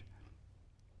heat.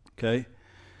 Okay?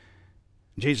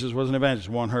 Jesus was an evangelist,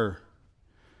 won her.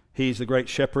 He's the great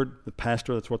shepherd, the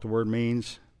pastor, that's what the word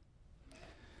means.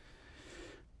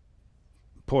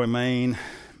 Poimen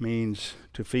means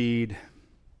to feed.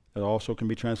 It also can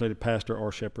be translated pastor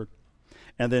or shepherd.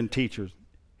 And then teachers.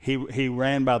 He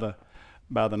ran by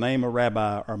the name of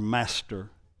rabbi or master.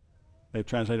 They've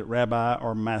translated rabbi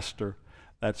or master.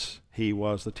 He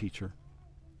was the teacher.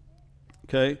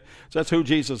 Okay? So that's who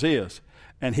Jesus is.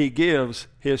 And he gives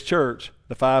his church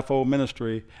the fivefold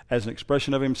ministry as an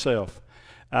expression of himself.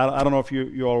 I don't know if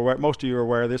you all are aware, most of you are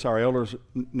aware of this. Our elders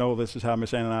know this is how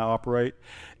Miss Ann and I operate.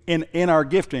 In our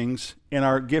giftings,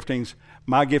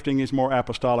 my gifting is more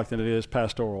apostolic than it is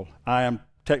pastoral. I am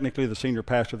technically the senior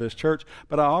pastor of this church,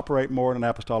 but I operate more in an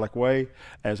apostolic way.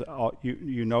 As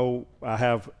you know, I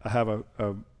have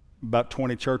about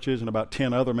 20 churches and about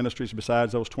 10 other ministries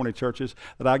besides those 20 churches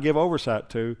that I give oversight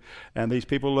to, and these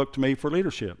people look to me for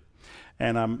leadership.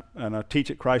 And I teach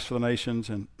at Christ for the Nations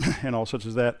and all such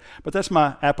as that. But that's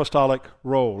my apostolic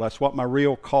role. That's what my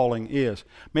real calling is.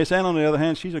 Miss Ann, on the other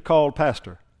hand, she's a called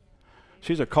pastor.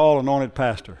 She's a called, anointed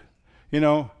pastor. You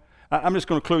know, I'm just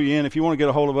going to clue you in. If you want to get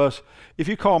a hold of us, if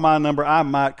you call my number, I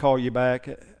might call you back.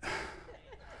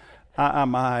 I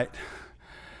might.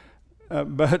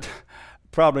 But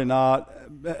probably not,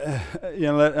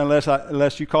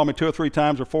 unless you call me 2 or 3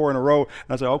 times or 4 in a row, and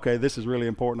I say, okay, this is really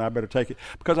important, I better take it.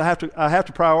 Because I have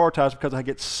to prioritize, because I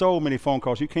get so many phone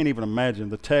calls. You can't even imagine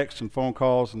the texts and phone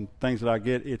calls and things that I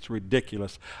get. It's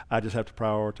ridiculous. I just have to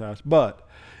prioritize. But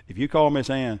if you call Miss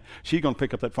Ann, she's going to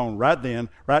pick up that phone right then,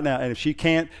 right now. And if she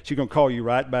can't, she's going to call you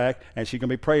right back, and she's going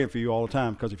to be praying for you all the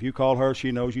time. Because if you call her,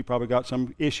 she knows you probably got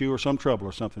some issue or some trouble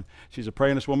or something. She's the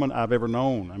prayingest woman I've ever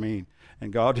known.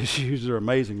 And God just uses her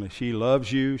amazingly. She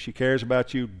loves you. She cares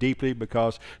about you deeply,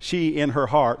 because she, in her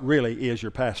heart, really is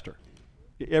your pastor.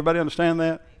 Everybody understand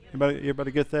that?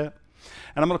 Everybody get that?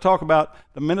 And I'm going to talk about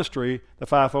the ministry, the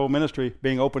fivefold ministry,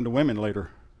 being open to women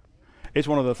later. It's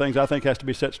one of the things I think has to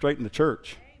be set straight in the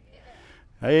church.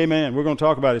 Amen. We're going to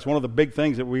talk about it. It's one of the big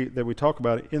things that we talk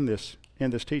about in this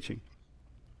teaching.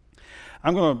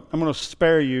 I'm going to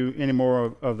spare you any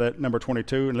more of that number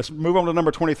 22, and let's move on to number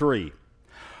 23.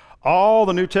 All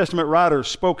the New Testament writers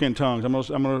spoke in tongues. I'm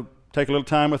going to take a little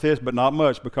time with this, but not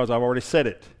much, because I've already said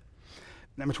it.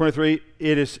 Number 23.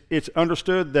 It's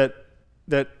understood that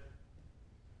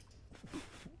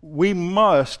we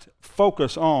must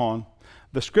focus on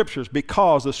the Scriptures,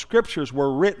 because the Scriptures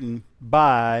were written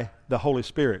by the Holy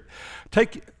Spirit.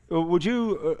 Would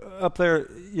you, up there,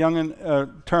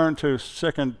 young'un, turn to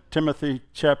 2 Timothy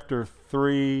chapter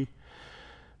 3.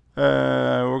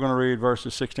 We're going to read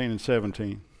verses 16 and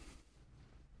 17.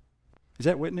 Is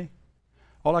that Whitney?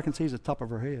 All I can see is the top of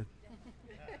her head.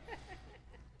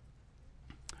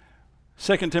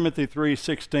 2 Timothy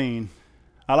 3:16.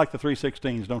 I like the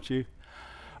 3:16s, don't you?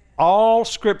 All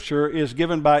Scripture is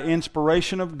given by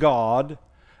inspiration of God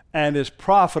and is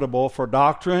profitable for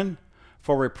doctrine,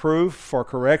 for reproof, for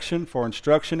correction, for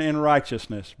instruction in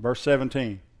righteousness. Verse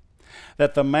 17.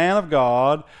 That the man of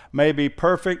God may be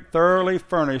perfect, thoroughly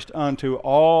furnished unto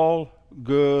all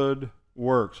good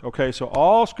works. Okay, so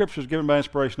all Scripture is given by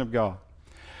inspiration of God.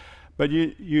 But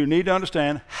you need to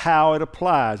understand how it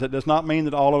applies. That does not mean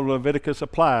that all of Leviticus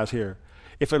applies here.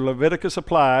 If Leviticus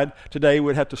applied, today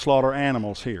we'd have to slaughter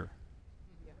animals here.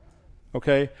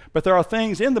 Okay? But there are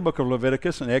things in the book of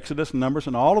Leviticus and Exodus and Numbers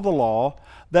and all of the law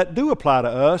that do apply to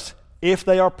us if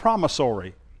they are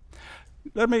promissory.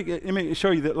 Let me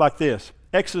show you that like this.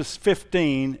 Exodus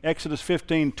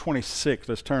 15:26.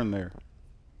 Let's turn there.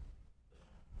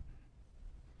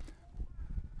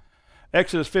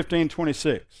 Exodus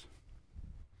 15:26.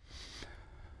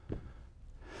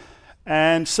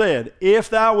 And said, if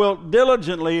thou wilt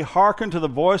diligently hearken to the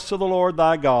voice of the Lord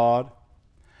thy God,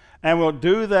 and wilt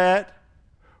do that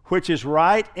which is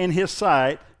right in his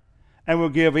sight, and will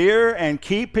give ear and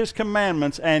keep his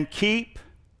commandments and keep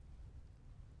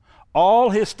all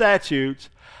his statutes,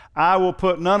 I will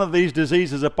put none of these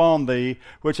diseases upon thee,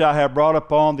 which I have brought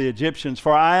upon the Egyptians,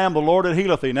 for I am the Lord that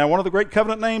healeth thee. Now, one of the great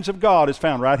covenant names of God is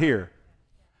found right here.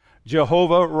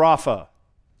 Jehovah Rapha.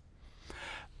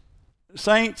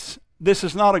 Saints, this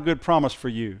is not a good promise for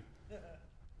you.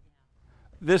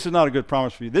 This is not a good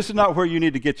promise for you. This is not where you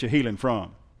need to get your healing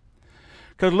from.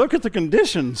 Because look at the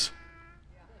conditions.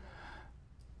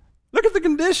 Look at the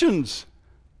conditions.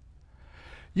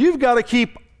 You've got to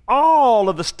keep all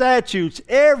of the statutes,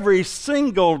 every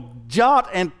single jot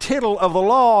and tittle of the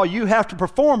law you have to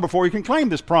perform before you can claim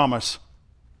this promise.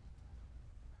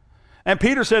 And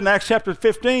Peter said in Acts chapter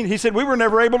 15, he said, we were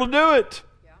never able to do it.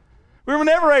 Yeah. We were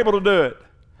never able to do it.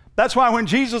 That's why when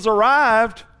Jesus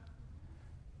arrived,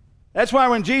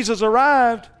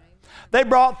 they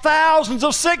brought thousands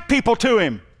of sick people to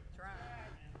him.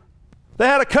 They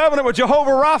had a covenant with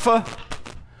Jehovah Rapha,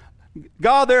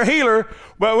 God their healer,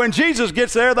 but when Jesus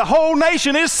gets there, the whole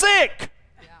nation is sick.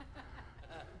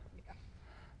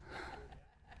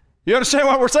 You understand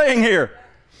what we're saying here?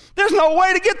 There's no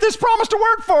way to get this promise to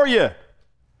work for you.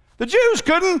 The Jews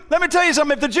couldn't. Let me tell you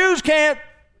something. If the Jews can't,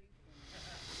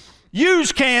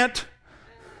 yous can't.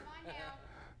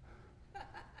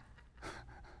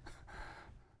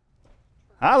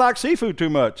 I like seafood too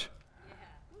much.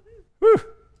 Whew.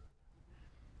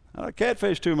 I like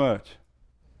catfish too much.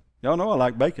 Y'all know I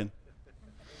like bacon.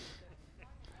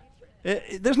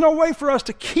 There's no way for us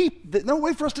to no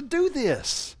way for us to do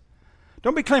this.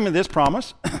 Don't be claiming this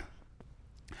promise.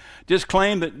 Just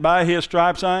claim that by his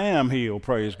stripes I am healed,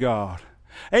 praise God.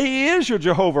 And he is your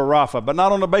Jehovah Rapha, but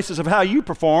not on the basis of how you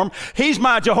perform. He's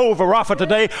my Jehovah Rapha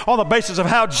today on the basis of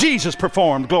how Jesus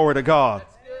performed, glory to God.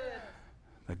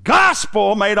 The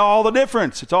gospel made all the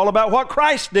difference. It's all about what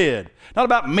Christ did. Not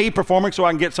about me performing so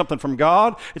I can get something from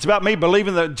God. It's about me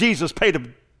believing that Jesus paid a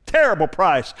terrible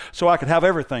price so I could have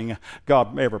everything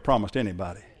God ever promised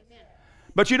anybody. Amen.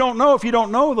 But you don't know, if you don't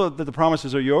know that the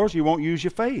promises are yours, you won't use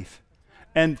your faith.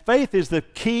 And faith is the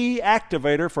key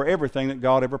activator for everything that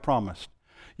God ever promised.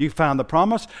 You found the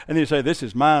promise, and then you say, this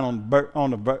is mine not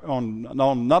on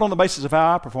the basis of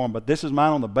how I perform, but this is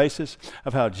mine on the basis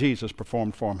of how Jesus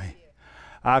performed for me.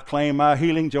 I claim my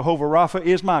healing Jehovah Rapha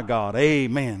is my God.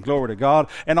 Amen. Glory to God.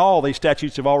 And all these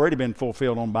statutes have already been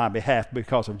fulfilled on my behalf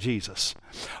because of Jesus.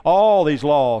 All these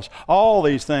laws, all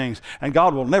these things. And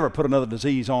God will never put another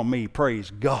disease on me. Praise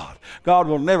God. God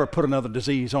will never put another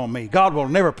disease on me. God will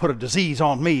never put a disease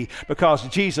on me because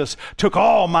Jesus took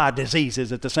all my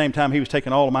diseases at the same time he was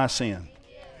taking all of my sin.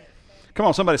 Come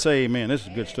on, somebody say amen. This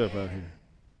is good stuff out here.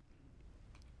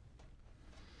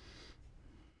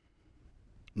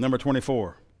 Number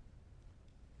 24.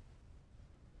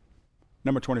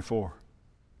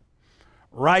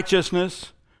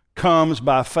 Righteousness comes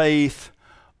by faith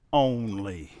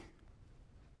only.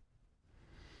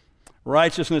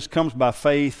 Righteousness comes by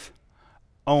faith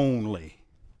only.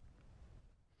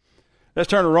 Let's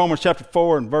turn to Romans chapter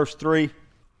 4 and verse 3.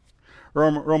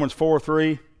 Romans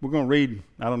 4:3. We're going to read,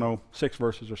 6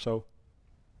 verses or so.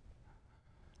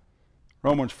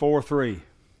 Romans 4:3.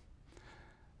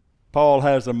 Paul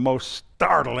has the most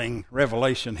startling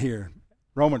revelation here.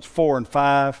 Romans 4 and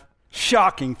 5,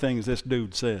 shocking things this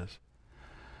dude says.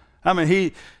 I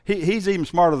mean, he's even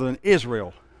smarter than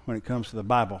Israel when it comes to the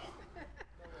Bible.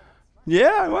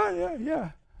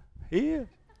 Yeah, he is.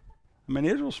 I mean,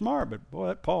 Israel's smart, but boy,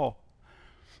 that Paul.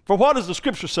 For what does the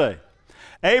Scripture say?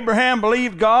 Abraham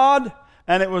believed God,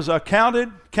 and it was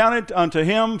counted unto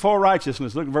him for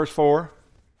righteousness. Look at verse 4.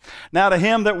 Now to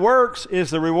him that works is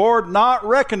the reward not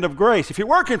reckoned of grace. If you're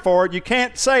working for it, you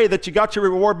can't say that you got your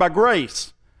reward by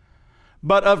grace,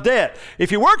 but of debt.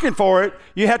 If you're working for it,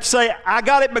 you have to say, I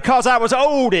got it because I was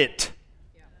owed it.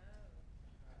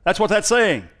 That's what that's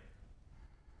saying.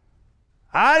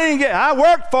 I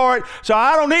worked for it, so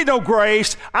I don't need no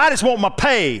grace. I just want my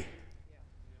pay.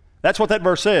 That's what that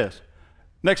verse says.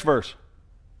 Next verse.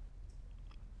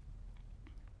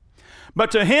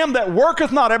 But to him that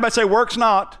worketh not, everybody say works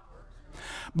not,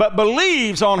 but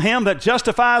believes on him that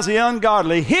justifies the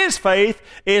ungodly, his faith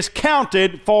is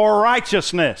counted for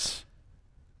righteousness.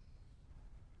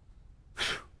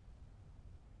 Whew.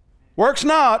 Works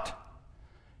not,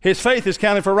 his faith is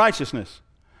counted for righteousness.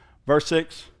 Verse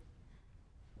 6.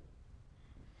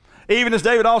 Even as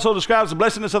David also describes the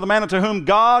blessedness of the man unto whom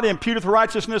God imputeth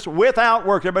righteousness without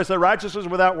works. Everybody say righteousness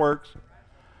without works.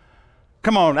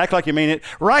 Come on, act like you mean it.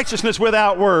 Righteousness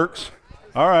without works.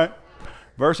 All right.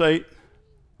 Verse 8.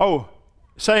 Oh,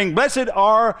 saying, blessed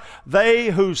are they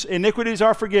whose iniquities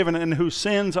are forgiven and whose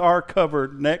sins are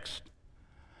covered. Next.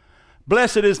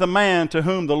 Blessed is the man to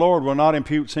whom the Lord will not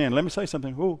impute sin. Let me say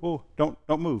something. Whoa, don't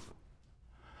move.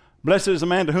 Blessed is the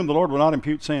man to whom the Lord will not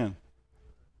impute sin.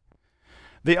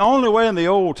 The only way in the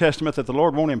Old Testament that the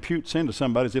Lord won't impute sin to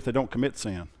somebody is if they don't commit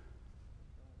sin.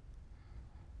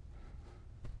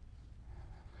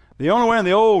 The only way in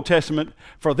the Old Testament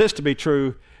for this to be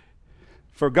true,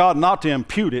 for God not to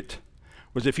impute it,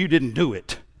 was if you didn't do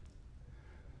it.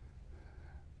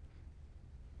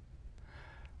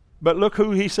 But look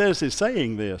who he says is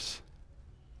saying this.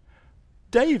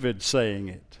 David's saying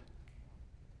it.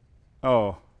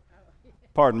 Oh,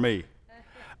 pardon me.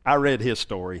 I read his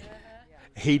story.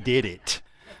 He did it.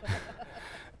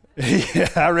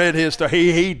 I read his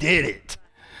story. He did it.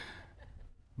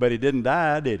 But he didn't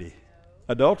die, did he?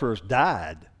 Adulterers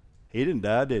died. He didn't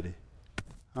die, did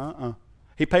he?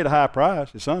 He paid a high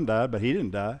price. His son died, but he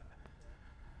didn't die.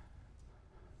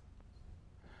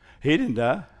 He didn't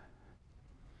die.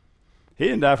 He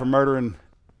didn't die for murdering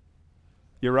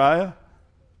Uriah.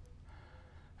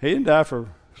 He didn't die for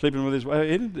sleeping with his wife.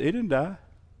 He didn't die.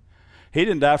 He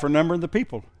didn't die for numbering the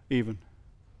people even,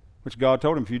 which God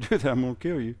told him, if you do that, I'm going to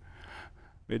kill you.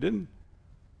 He didn't.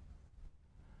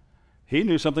 He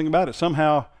knew something about it.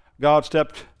 Somehow God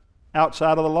stepped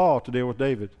outside of the law to deal with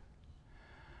David.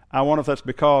 I wonder if that's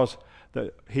because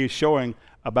that he's showing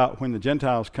about when the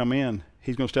Gentiles come in,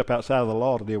 he's going to step outside of the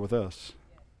law to deal with us.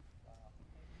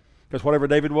 Because whatever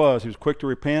David was, he was quick to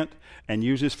repent and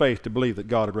use his faith to believe that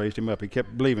God had raised him up. He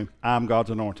kept believing, I'm God's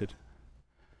anointed.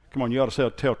 Come on, you ought to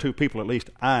tell two people at least,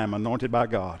 I am anointed by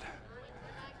God.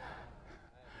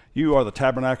 You are the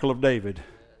tabernacle of David.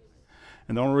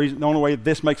 And the only way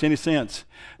this makes any sense,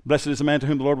 blessed is the man to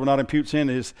whom the Lord will not impute sin,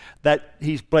 is that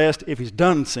he's blessed if he's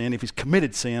done sin, if he's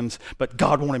committed sins, but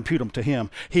God won't impute them to him.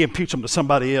 He imputes them to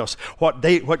somebody else. What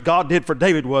God did for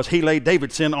David was he laid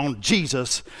David's sin on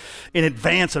Jesus in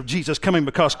advance of Jesus coming,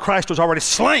 because Christ was already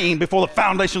slain before the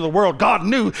foundation of the world. God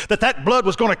knew that blood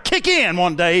was going to kick in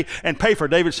one day and pay for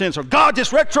David's sin. So God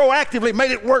just retroactively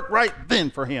made it work right then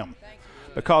for him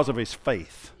because of his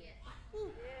faith.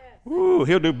 Ooh,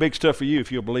 he'll do big stuff for you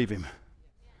if you'll believe him.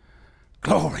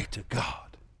 Glory to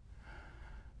God.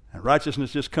 And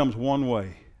righteousness just comes one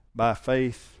way, by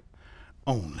faith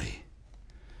only.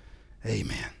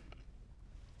 Amen.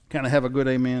 Can I have a good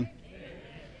amen?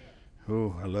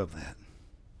 Oh, I love that.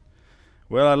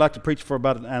 Well, I'd like to preach for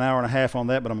about an hour and a half on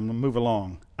that, but I'm going to move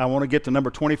along. I want to get to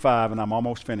number 25, and I'm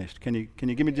almost finished. Can you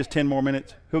give me just 10 more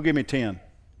minutes? Who'll give me 10?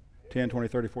 10, 20,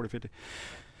 30, 40, 50.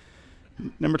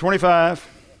 Number 25.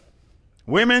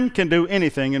 Women can do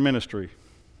anything in ministry.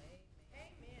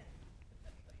 Amen.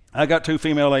 I got 2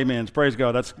 female amens. Praise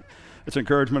God. That's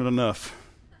encouragement enough.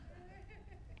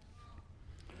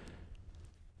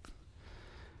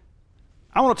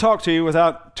 I want to talk to you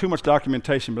without too much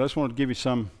documentation, but I just want to give you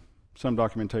some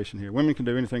documentation here. Women can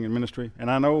do anything in ministry. And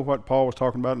I know what Paul was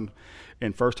talking about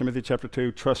in 1 Timothy chapter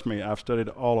 2. Trust me, I've studied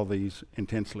all of these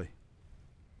intensely.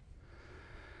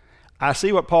 I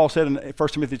see what Paul said in 1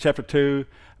 Timothy chapter 2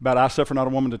 about I suffer not a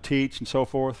woman to teach and so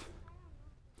forth.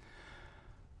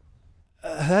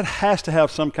 That has to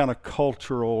have some kind of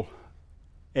cultural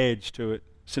edge to it,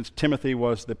 since Timothy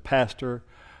was the pastor,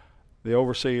 the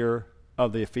overseer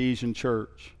of the Ephesian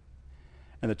church.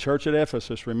 And the church at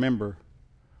Ephesus, remember,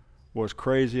 was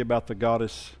crazy about the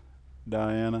goddess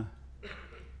Diana.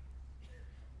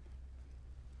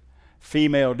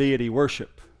 Female deity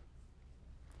worship.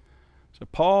 So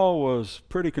Paul was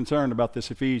pretty concerned about this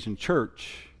Ephesian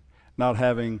church not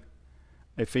having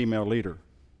a female leader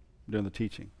doing the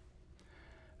teaching,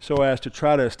 so as to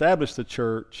try to establish the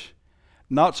church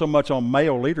not so much on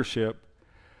male leadership,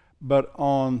 but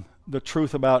on the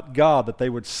truth about God, that they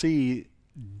would see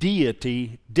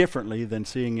deity differently than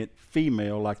seeing it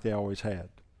female like they always had.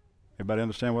 Everybody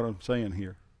understand what I'm saying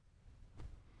here?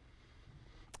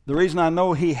 The reason I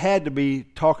know he had to be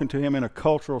talking to him in a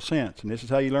cultural sense, and this is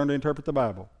how you learn to interpret the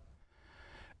Bible,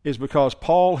 is because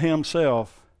Paul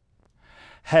himself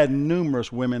had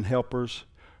numerous women helpers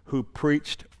who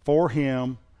preached for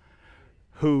him,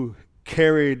 who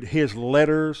carried his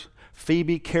letters.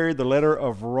 Phoebe carried the letter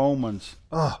of Romans.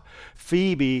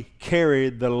 Phoebe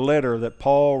carried the letter that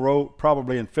Paul wrote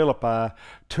probably in Philippi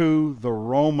to the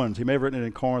Romans. He may have written it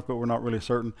in Corinth, but we're not really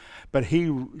certain. But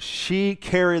she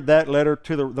carried that letter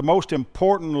to the most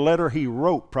important letter he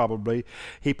wrote probably.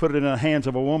 He put it in the hands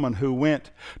of a woman who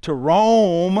went to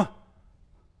Rome,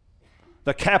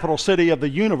 the capital city of the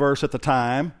universe at the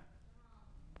time.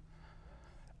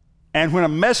 And when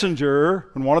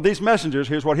one of these messengers,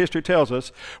 here's what history tells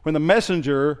us, when the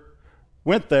messenger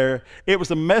went there, it was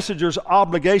the messenger's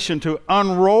obligation to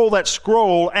unroll that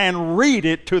scroll and read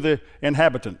it to the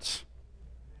inhabitants.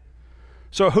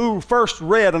 So who first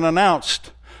read and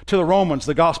announced to the Romans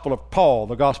the gospel of Paul,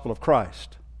 the gospel of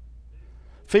Christ?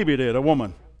 Phoebe did, a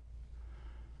woman.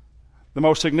 The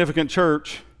most significant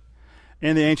church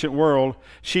in the ancient world.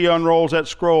 She unrolls that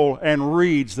scroll and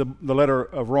reads the letter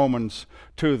of Romans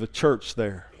to the church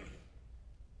there.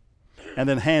 And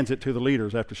then hands it to the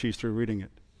leaders after she's through reading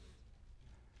it.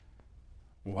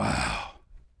 Wow.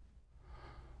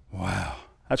 Wow.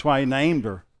 That's why he named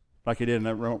her like he did in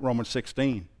that Romans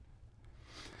 16.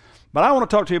 But I want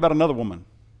to talk to you about another woman.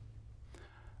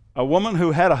 A woman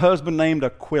who had a husband named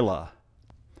Aquila.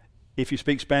 If you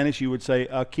speak Spanish, you would say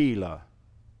Aquila.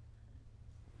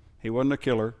 He wasn't a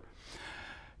killer.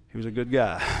 He was a good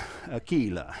guy.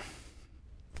 Aquila.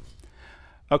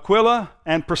 Aquila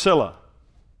and Priscilla.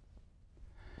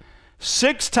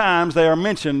 6 times they are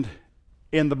mentioned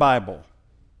in the Bible.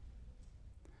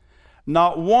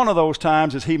 Not one of those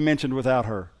times is he mentioned without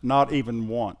her. Not even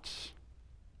once.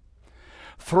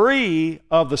 3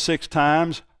 of the 6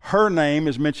 times, her name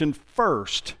is mentioned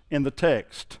first in the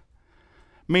text.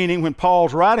 Meaning when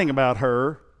Paul's writing about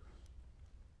her,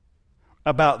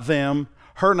 about them,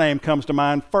 her name comes to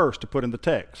mind first to put in the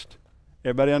text.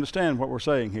 Everybody understand what we're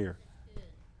saying here?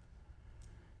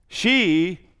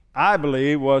 She, I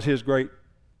believe, was his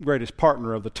greatest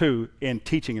partner of the two in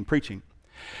teaching and preaching.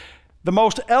 The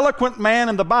most eloquent man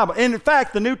in the Bible. And in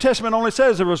fact, the New Testament only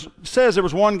says there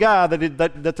was one guy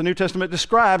that the New Testament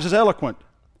describes as eloquent.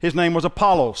 His name was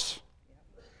Apollos,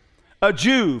 a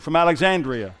Jew from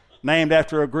Alexandria, named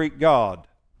after a Greek god.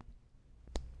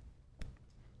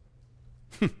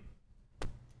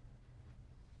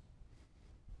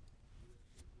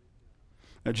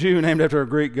 A Jew named after a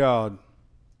Greek god,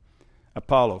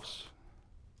 Apollos.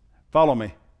 Follow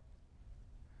me.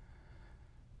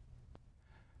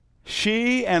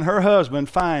 She and her husband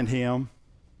find him.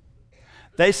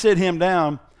 They sit him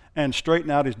down and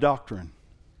straighten out his doctrine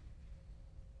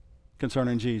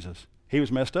concerning Jesus. He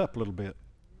was messed up a little bit.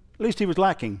 At least he was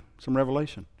lacking some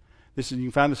revelation. You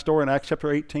can find the story in Acts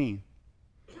chapter 18.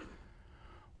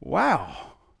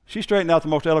 Wow. She straightened out the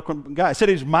most eloquent guy. It said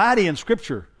he's mighty in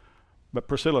Scripture, but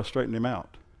Priscilla straightened him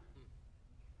out.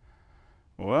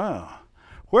 Wow.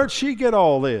 Where'd she get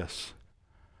all this?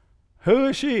 Who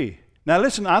is she? Now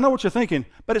listen, I know what you're thinking,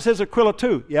 but it says Aquila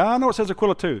too. Yeah, I know it says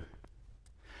Aquila too.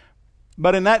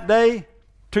 But in that day,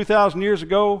 2,000 years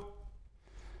ago,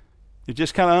 it's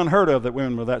just kind of unheard of that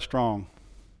women were that strong.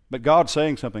 But God's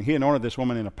saying something. He anointed this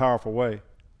woman in a powerful way.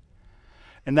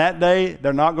 In that day,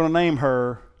 they're not going to name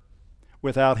her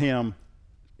without him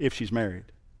if she's married.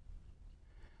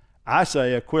 I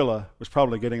say Aquila was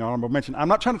probably getting honorable mention. I'm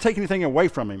not trying to take anything away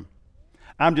from him.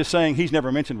 I'm just saying he's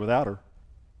never mentioned without her.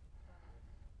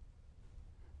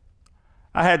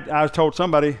 I was told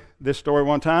somebody this story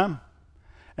one time,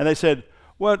 and they said,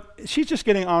 well, she's just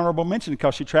getting honorable mention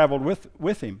because she traveled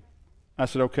with him. I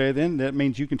said, okay, then that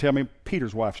means you can tell me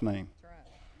Peter's wife's name.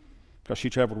 Because she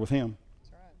traveled with him.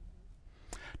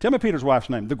 Tell me Peter's wife's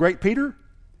name. The great Peter?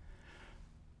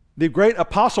 The great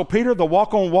apostle Peter, the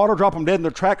walk on water, drop them dead in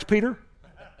their tracks Peter?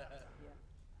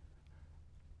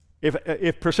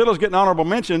 If Priscilla's getting honorable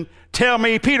mention, tell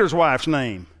me Peter's wife's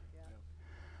name.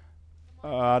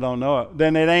 I don't know it.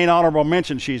 Then it ain't honorable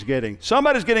mention she's getting.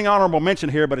 Somebody's getting honorable mention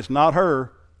here, but it's not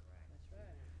her.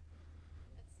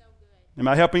 Am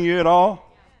I helping you at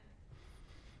all?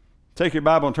 Take your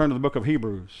Bible and turn to the book of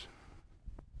Hebrews.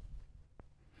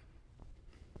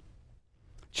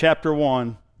 Chapter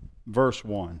 1, verse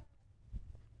 1.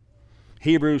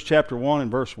 Hebrews chapter 1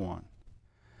 and verse 1.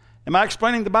 Am I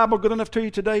explaining the Bible good enough to you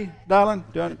today, darling?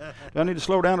 Do I need to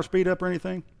slow down or speed up or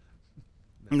anything?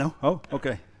 No? Oh,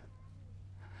 okay.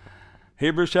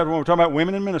 Hebrews chapter 1, we're talking about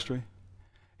women in ministry.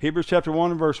 Hebrews chapter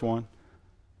 1 and verse 1.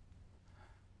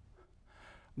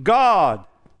 God.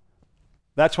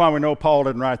 That's why we know Paul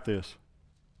didn't write this.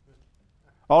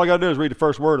 All I got to do is read the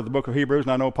first word of the book of Hebrews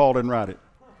and I know Paul didn't write it.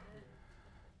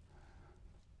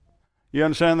 You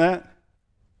understand that?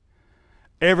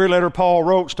 Every letter Paul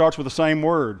wrote starts with the same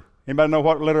word. Anybody know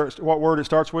what word it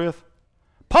starts with?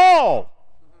 Paul!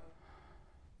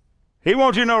 He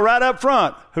wants you to know right up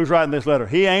front who's writing this letter.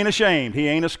 He ain't ashamed. He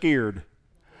ain't scared.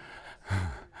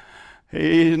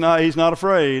 He's not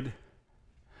afraid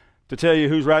to tell you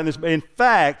who's writing this. In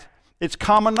fact, it's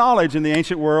common knowledge in the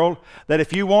ancient world that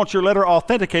if you want your letter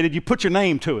authenticated, you put your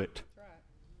name to it.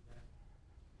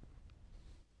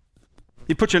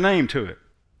 You put your name to it.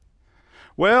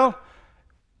 Well,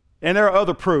 and there are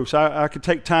other proofs. I could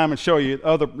take time and show you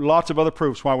lots of other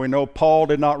proofs why we know Paul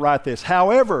did not write this.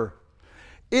 However,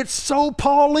 it's so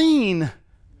Pauline.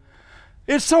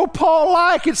 It's so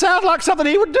Paul-like. It sounds like something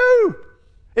he would do.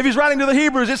 If he's writing to the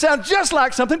Hebrews, it sounds just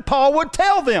like something Paul would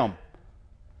tell them.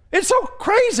 It's so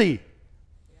crazy.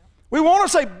 We want to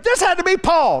say, this had to be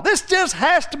Paul. This just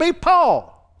has to be Paul.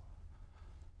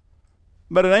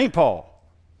 But it ain't Paul.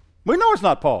 We know it's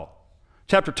not Paul.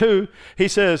 Chapter 2, he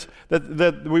says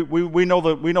that we know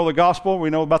the gospel, we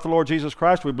know about the Lord Jesus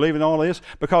Christ, we believe in all this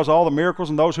because all the miracles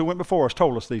and those who went before us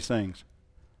told us these things.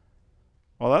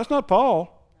 Well, that's not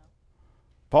Paul.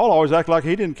 Paul always acted like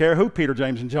he didn't care who Peter,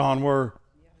 James, and John were.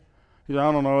 He said,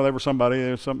 I don't know, they were somebody.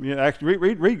 Actually,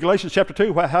 read Galatians chapter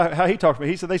 2, how he talks about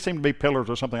it. He said they seemed to be pillars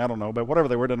or something, I don't know, but whatever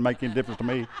they were doesn't make any difference to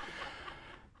me.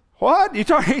 What? He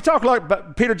talked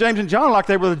like Peter, James, and John like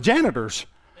they were the janitors.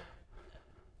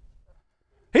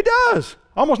 He does.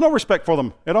 Almost no respect for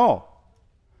them at all.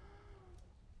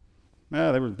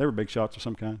 Yeah, they were big shots of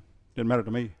some kind. Didn't matter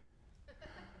to me.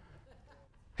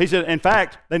 He said, in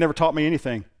fact, they never taught me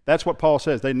anything. That's what Paul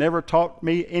says. They never taught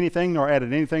me anything nor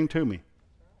added anything to me.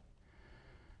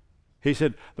 He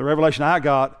said, the revelation I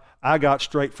got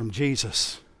straight from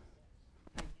Jesus.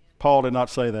 Paul did not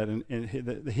say that,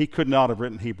 and he could not have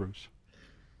written Hebrews.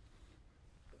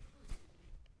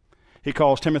 He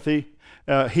calls Timothy,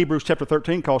 Hebrews chapter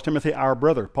 13 calls Timothy our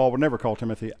brother. Paul would never call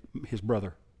Timothy his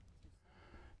brother.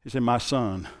 He said, my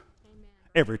son,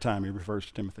 every time he refers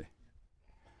to Timothy.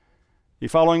 You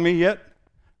following me yet?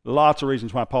 Lots of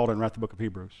reasons why Paul didn't write the book of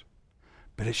Hebrews.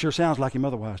 But it sure sounds like him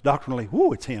otherwise. Doctrinally,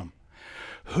 it's him.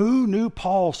 Who knew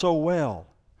Paul so well?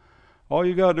 All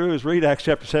you got to do is read Acts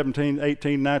chapter 17,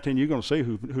 18, 19. You're going to see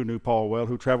who knew Paul well,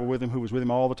 who traveled with him, who was with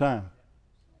him all the time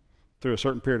through a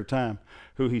certain period of time,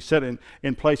 who he set in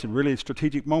place in really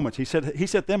strategic moments. He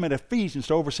set them at Ephesians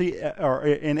to oversee, or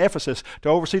in Ephesus to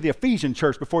oversee the Ephesian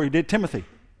church before he did Timothy.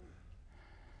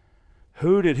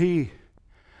 Who did he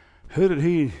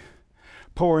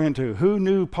pour into? Who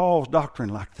knew Paul's doctrine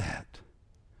like that?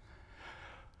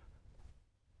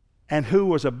 And who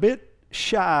was a bit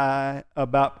shy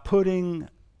about putting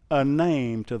a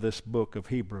name to this book of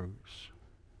Hebrews?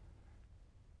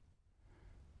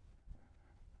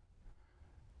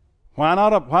 Why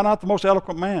not the most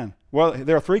eloquent man? Well,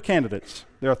 there are three candidates.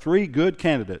 There are three good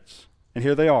candidates. And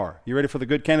here they are. You ready for the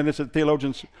good candidates that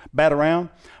theologians bat around?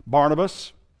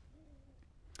 Barnabas.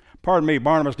 Pardon me,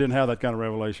 Barnabas didn't have that kind of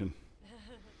revelation.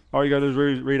 All you got to do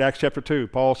is read Acts chapter 2.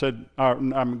 Paul said,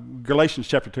 Galatians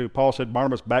chapter 2, Paul said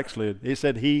Barnabas backslid. He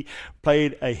said he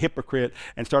played a hypocrite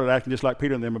and started acting just like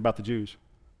Peter and them about the Jews.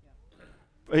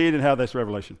 He didn't have this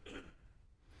revelation.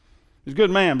 He's a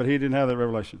good man, but he didn't have that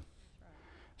revelation.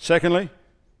 Secondly,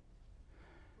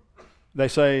 they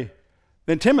say,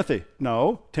 then Timothy.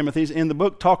 No, Timothy's in the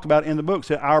book, talked about in the book,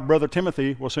 said our brother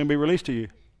Timothy will soon be released to you.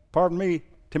 Pardon me,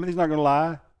 Timothy's not going to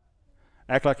lie,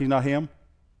 act like he's not him.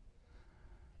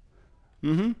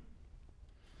 And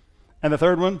the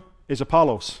third one is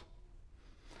Apollos.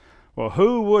 Well,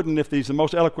 who wouldn't, if he's the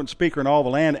most eloquent speaker in all the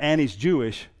land and he's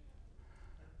Jewish,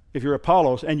 if you're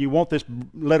Apollos and you want this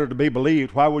letter to be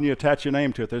believed, why wouldn't you attach your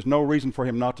name to it? There's no reason for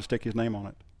him not to stick his name on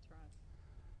it.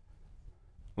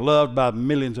 Loved by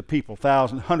millions of people,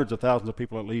 thousands, hundreds of thousands of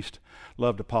people at least,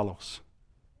 loved Apollos.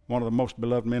 One of the most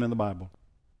beloved men in the Bible.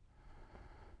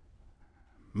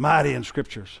 Mighty in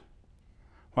scriptures.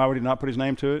 Why would he not put his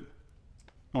name to it?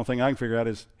 The only thing I can figure out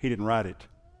is he didn't write it.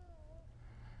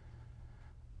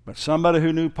 But somebody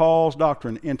who knew Paul's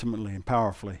doctrine intimately and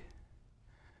powerfully,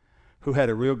 who had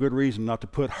a real good reason not to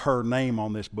put her name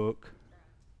on this book.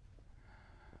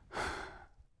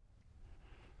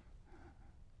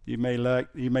 You may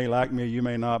like me, you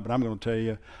may not, but I'm going to tell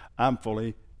you, I'm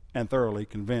fully and thoroughly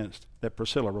convinced that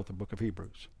Priscilla wrote the book of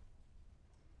Hebrews.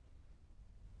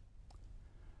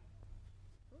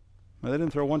 Well, they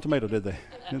didn't throw one tomato, did they?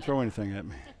 Didn't throw anything at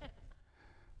me.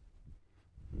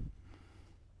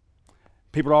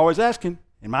 People are always asking,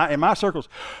 in my circles,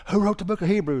 who wrote the book of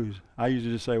Hebrews? I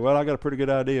usually just say, well, I got a pretty good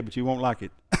idea, but you won't like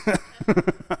it.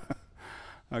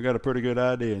 I got a pretty good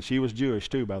idea. And she was Jewish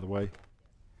too, by the way.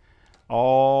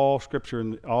 All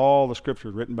the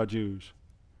scripture written by Jews.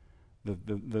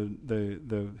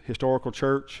 The historical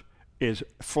church is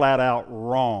flat out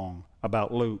wrong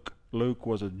about Luke. Luke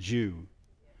was a Jew.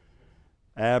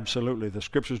 Absolutely. The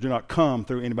scriptures do not come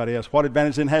through anybody else. What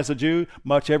advantage then has the Jew?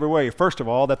 Much every way. First of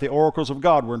all, that the oracles of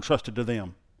God were entrusted to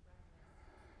them.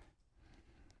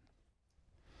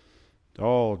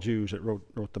 All Jews that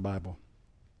wrote the Bible.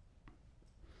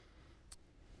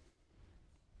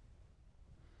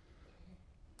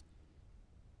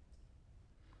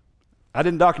 I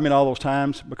didn't document all those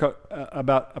times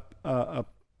about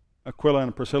Aquila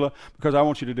and Priscilla because I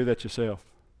want you to do that yourself.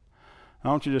 I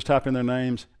want you to just type in their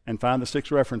names and find the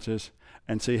 6 references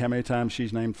and see how many times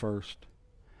she's named first.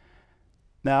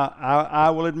 Now,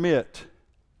 I will admit,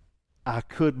 I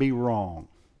could be wrong.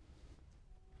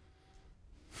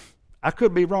 I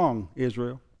could be wrong,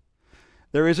 Israel.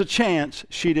 There is a chance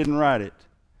she didn't write it.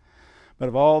 But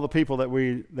of all the people that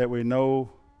we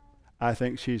know, I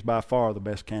think she's by far the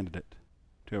best candidate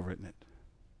to have written it.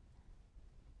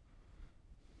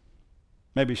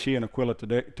 Maybe she and Aquila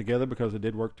together, because they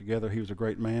did work together. He was a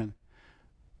great man.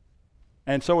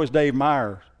 And so is Dave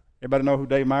Myers. Everybody know who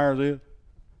Dave Myers is?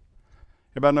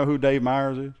 Everybody know who Dave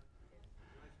Myers is?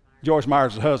 Joyce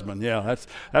Myers' husband. Yeah,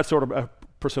 that's sort of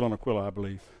Priscilla and Aquila, I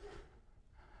believe.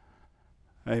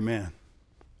 Amen.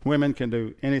 Women can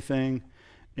do anything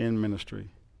in ministry.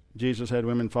 Jesus had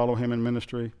women follow him in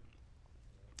ministry,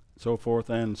 so forth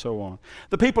and so on.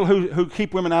 The people who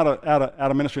keep women out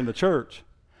of ministry in the church,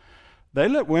 they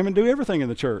let women do everything in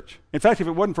the church. In fact, if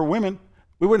it wasn't for women,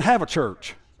 we wouldn't have a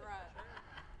church.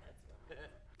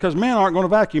 Because men aren't going to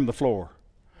vacuum the floor.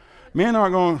 Men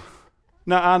aren't going.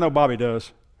 Now, I know Bobby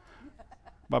does.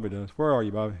 Bobby does. Where are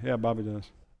you, Bobby? Yeah, Bobby does.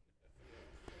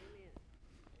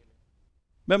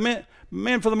 But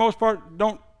men for the most part, they're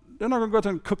not going to go out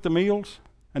there and cook the meals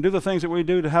and do the things that we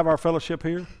do to have our fellowship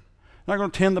here. They're not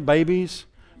going to tend the babies.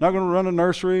 Not going to run a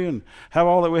nursery and have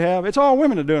all that we have. It's all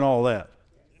women that are doing all that.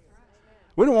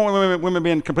 We don't want women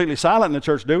being completely silent in the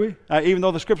church, do we? Even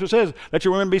though the scripture says, let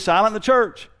your women be silent in the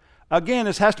church. Again,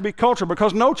 this has to be culture,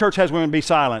 because no church has women be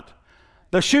silent.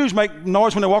 Their shoes make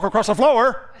noise when they walk across the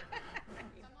floor.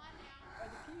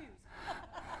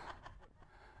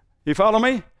 You follow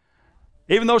me?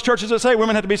 Even those churches that say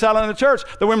women have to be silent in the church,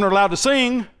 the women are allowed to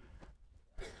sing.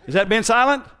 Is that being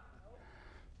silent?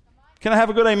 Can I have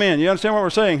a good amen? You understand what we're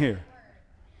saying here?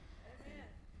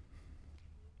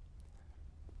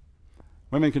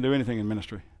 Women can do anything in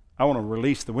ministry. I want to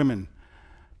release the women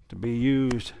to be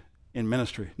used in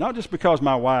ministry. Not just because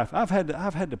my wife, I've had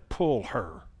to pull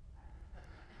her.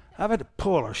 I've had to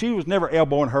pull her. She was never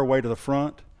elbowing her way to the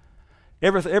front.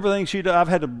 Everything she did, I've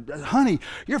had to, honey,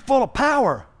 you're full of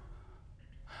power.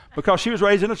 Because she was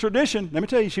raised in a tradition. Let me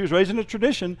tell you, she was raised in a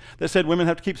tradition that said women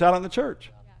have to keep silent in the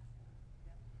church.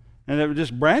 And it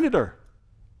just branded her.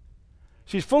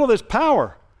 She's full of this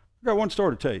power. I've got one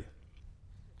story to tell you.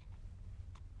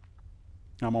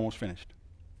 I'm almost finished.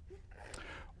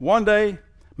 One day,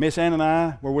 Miss Ann and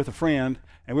I were with a friend,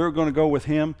 and we were going to go with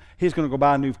him. He's going to go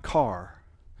buy a new car.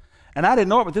 And I didn't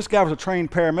know it, but this guy was a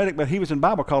trained paramedic, but he was in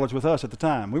Bible college with us at the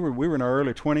time. We were in our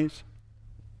early 20s.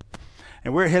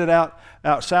 And we're headed out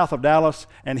south of Dallas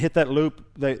and hit that loop.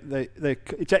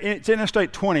 It's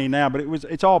Interstate 20 now, but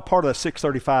it's all part of the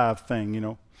 635 thing, you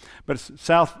know. But it's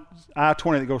south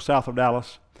I-20 that goes south of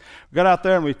Dallas. We got out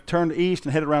there and we turned east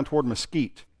and headed around toward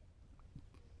Mesquite.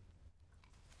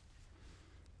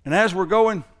 And as we're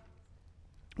going,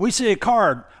 we see a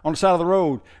car on the side of the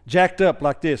road jacked up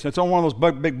like this. It's on one of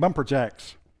those big bumper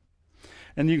jacks.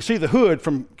 And you can see the hood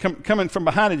coming from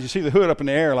behind it. You see the hood up in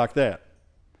the air like that.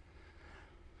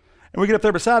 And we get up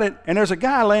there beside it, and there's a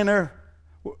guy laying there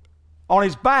on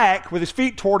his back with his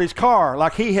feet toward his car,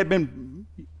 like he had been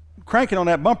cranking on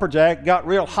that bumper jack, got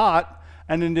real hot,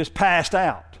 and then just passed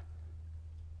out.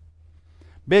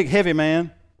 Big, heavy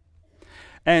man.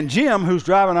 And Jim, who's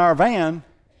driving our van,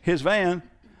 his van,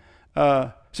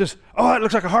 says, oh, it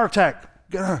looks like a heart attack.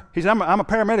 He said, I'm a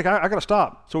paramedic. I got to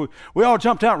stop. So we all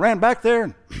jumped out, ran back there.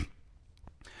 And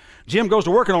Jim goes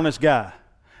to working on this guy.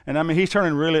 And I mean, he's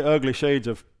turning really ugly shades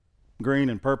of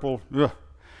green and purple. Ugh.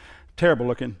 Terrible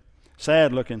looking,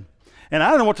 sad looking. And I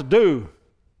don't know what to do.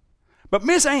 But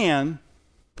Miss Ann,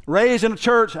 raised in a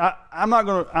church, I'm not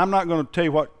going to tell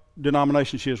you what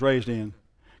denomination she was raised in,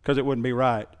 because it wouldn't be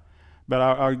right. But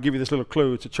I'll give you this little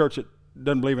clue. It's a church that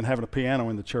doesn't believe in having a piano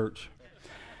in the church.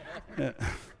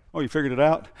 Oh, you figured it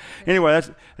out? Anyway,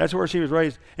 that's where she was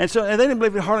raised. And they didn't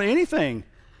believe in hardly anything,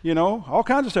 you know, all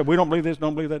kinds of stuff. We don't believe this,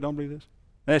 don't believe that, don't believe this.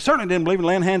 And they certainly didn't believe in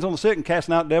laying hands on the sick and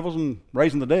casting out devils and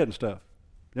raising the dead and stuff.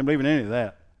 Didn't believe in any of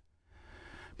that.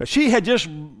 But she had just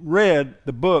read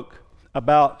the book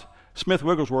about Smith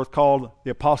Wigglesworth called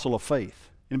The Apostle of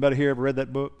Faith. Anybody here ever read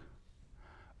that book?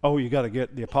 Oh, you got to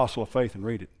get The Apostle of Faith and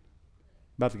read it.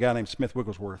 About the guy named Smith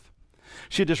Wigglesworth.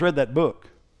 She had just read that book.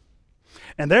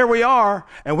 And there we are,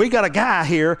 and we got a guy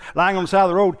here lying on the side of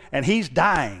the road, and he's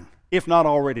dying, if not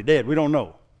already dead. We don't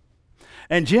know.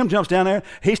 And Jim jumps down there.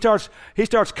 He starts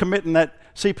committing that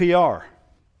CPR.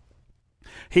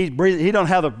 He's breathing. He don't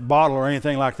have the bottle or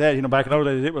anything like that. You know, back in those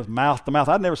days, it was mouth to mouth.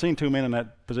 I'd never seen two men in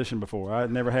that position before. I'd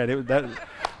never had it. That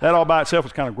all by itself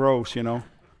was kind of gross, you know.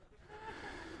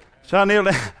 So I kneel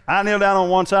down on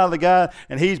one side of the guy,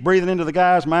 and he's breathing into the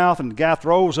guy's mouth, and the guy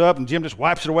throws up, and Jim just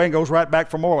wipes it away and goes right back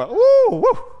for more. Like, ooh,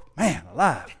 woo, man,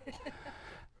 alive.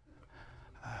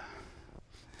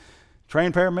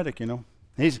 Trained paramedic, you know.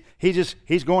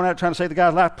 He's going out trying to save the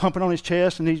guy's life, pumping on his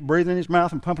chest, and he's breathing in his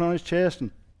mouth and pumping on his chest,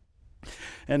 and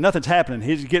nothing's happening.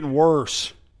 He's getting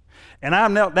worse. And I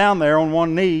knelt down there on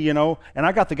one knee, and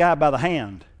I got the guy by the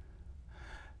hand.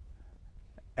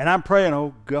 And I'm praying,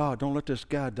 oh God, don't let this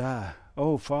guy die.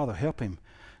 Oh Father, help him.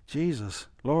 Jesus,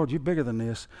 Lord, you're bigger than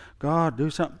this. God, do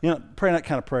something. Praying that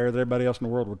kind of prayer that everybody else in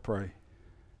the world would pray.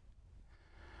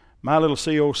 My little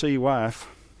COC wife,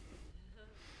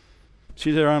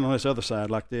 she's around on this other side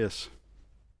like this.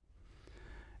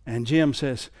 And Jim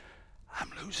says,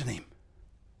 I'm losing him.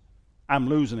 I'm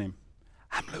losing him.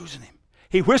 I'm losing him.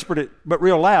 He whispered it, but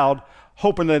real loud,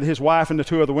 hoping that his wife and the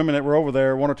two other women that were over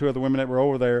there, one or two other women that were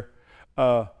over there,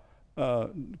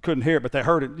 couldn't hear it, but they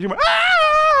heard it. Jim went,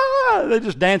 ah! They're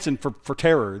just dancing for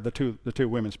terror, the two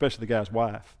women, especially the guy's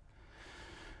wife.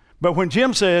 But when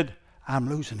Jim said, I'm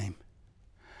losing him,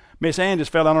 Miss Ann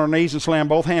just fell down on her knees and slammed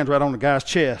both hands right on the guy's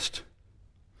chest.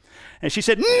 And she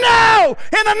said, no!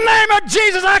 In the name of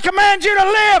Jesus, I command you to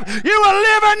live! You will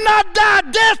live and not die!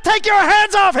 Death, take your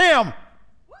hands off him!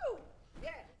 Woo! Yeah.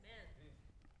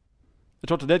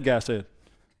 That's what the dead guy said.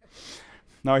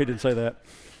 No, he didn't say that.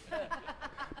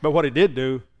 But what he did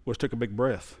do was took a big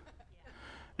breath.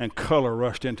 And color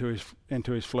rushed into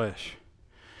his flesh.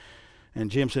 And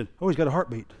Jim said, oh, he's got a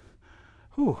heartbeat.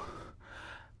 Ooh,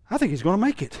 I think he's going to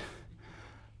make it.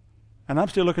 And I'm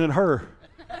still looking at her.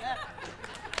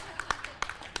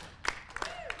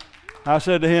 I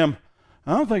said to him,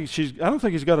 I don't think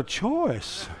he's got a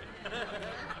choice.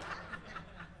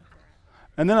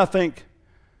 And then I think,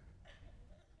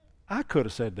 I could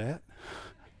have said that.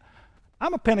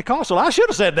 I'm a Pentecostal. I should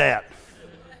have said that.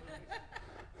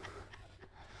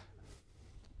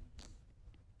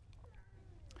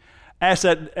 Asked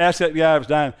that guy who was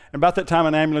dying. And about that time,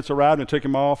 an ambulance arrived and took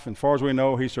him off. And as far as we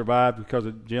know, he survived because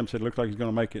Jim said, it looks like he's going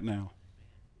to make it now.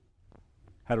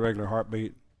 Had a regular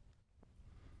heartbeat.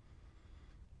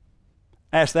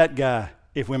 Ask that guy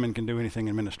if women can do anything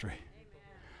in ministry.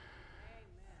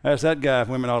 Amen. Ask that guy if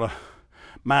women ought to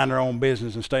mind their own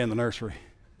business and stay in the nursery.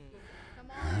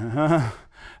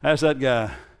 Ask that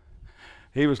guy.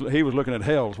 He was looking at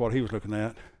hell is what he was looking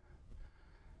at.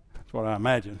 That's what I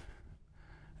imagine.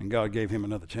 And God gave him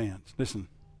another chance. Listen,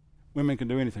 women can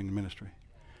do anything in ministry.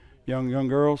 Young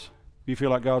girls, if you feel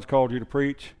like God's called you to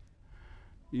preach,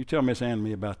 you tell Miss Ann and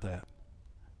me about that.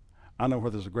 I know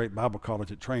where there's a great Bible college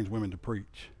that trains women to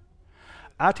preach.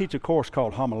 I teach a course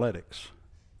called homiletics.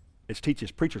 It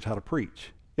teaches preachers how to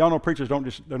preach. Y'all know preachers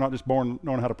they're not just born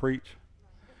knowing how to preach.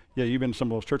 Yeah, you've been to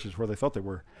some of those churches where they thought they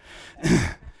were.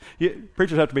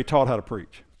 Preachers have to be taught how to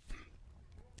preach.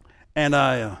 And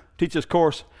I teach this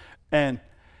course, and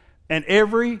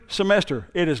every semester,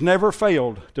 it has never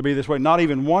failed to be this way. Not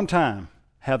even one time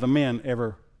have the men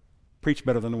ever preached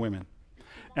better than the women.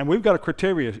 And we've got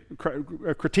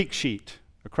a critique sheet,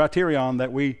 a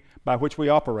criterion by which we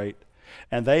operate.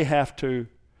 And they have to,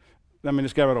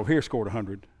 this guy right over here scored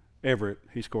 100. Everett,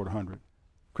 he scored 100.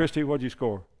 Christy, what did you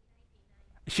score?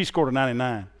 She scored a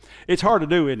 99. It's hard to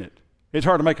do, isn't it? It's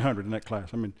hard to make 100 in that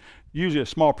class. Usually a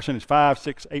small percentage, 5,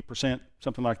 6, 8%,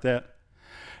 something like that.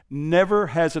 Never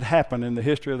has it happened in the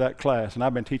history of that class, and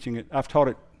I've been teaching it, I've taught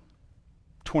it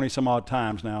 20 some odd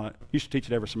times now. I used to teach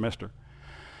it every semester.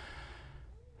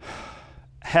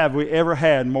 Have we ever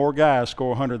had more guys score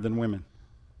 100 than women?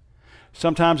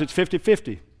 Sometimes it's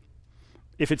 50-50.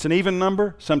 If it's an even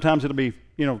number, sometimes it'll be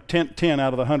 10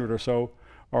 out of the 100 or so,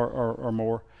 or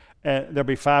more. There'll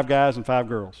be 5 guys and 5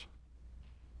 girls.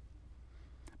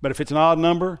 But if it's an odd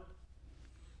number,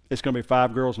 it's going to be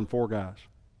 5 girls and 4 guys.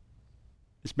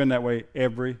 It's been that way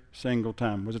every single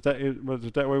time. Was it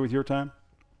that way with your time?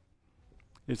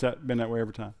 It's been that way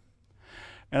every time.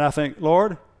 And I think,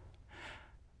 Lord,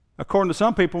 according to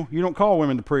some people, you don't call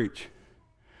women to preach.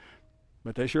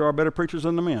 But they sure are better preachers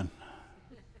than the men.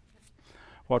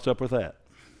 What's up with that?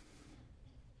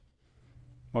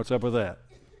 What's up with that?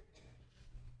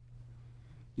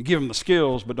 You give them the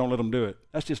skills, but don't let them do it.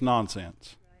 That's just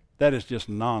nonsense. That is just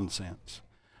nonsense.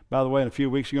 By the way, in a few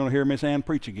weeks, you're going to hear Miss Ann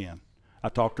preach again. I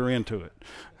talked her into it.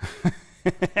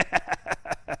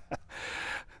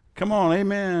 Come on,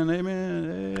 amen,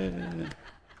 amen.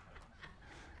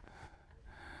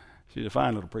 She's a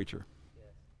fine little preacher.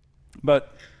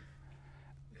 But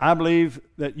I believe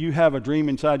that you have a dream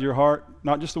inside your heart,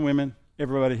 not just the women,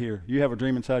 everybody here. You have a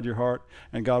dream inside your heart,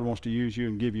 and God wants to use you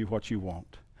and give you what you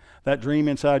want. That dream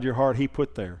inside your heart, He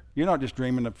put there. You're not just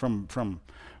dreaming from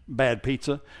bad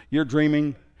pizza. You're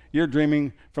dreaming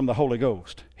from the Holy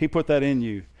Ghost. He put that in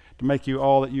you to make you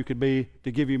all that you could be,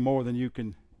 to give you more than you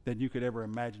could ever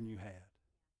imagine you had.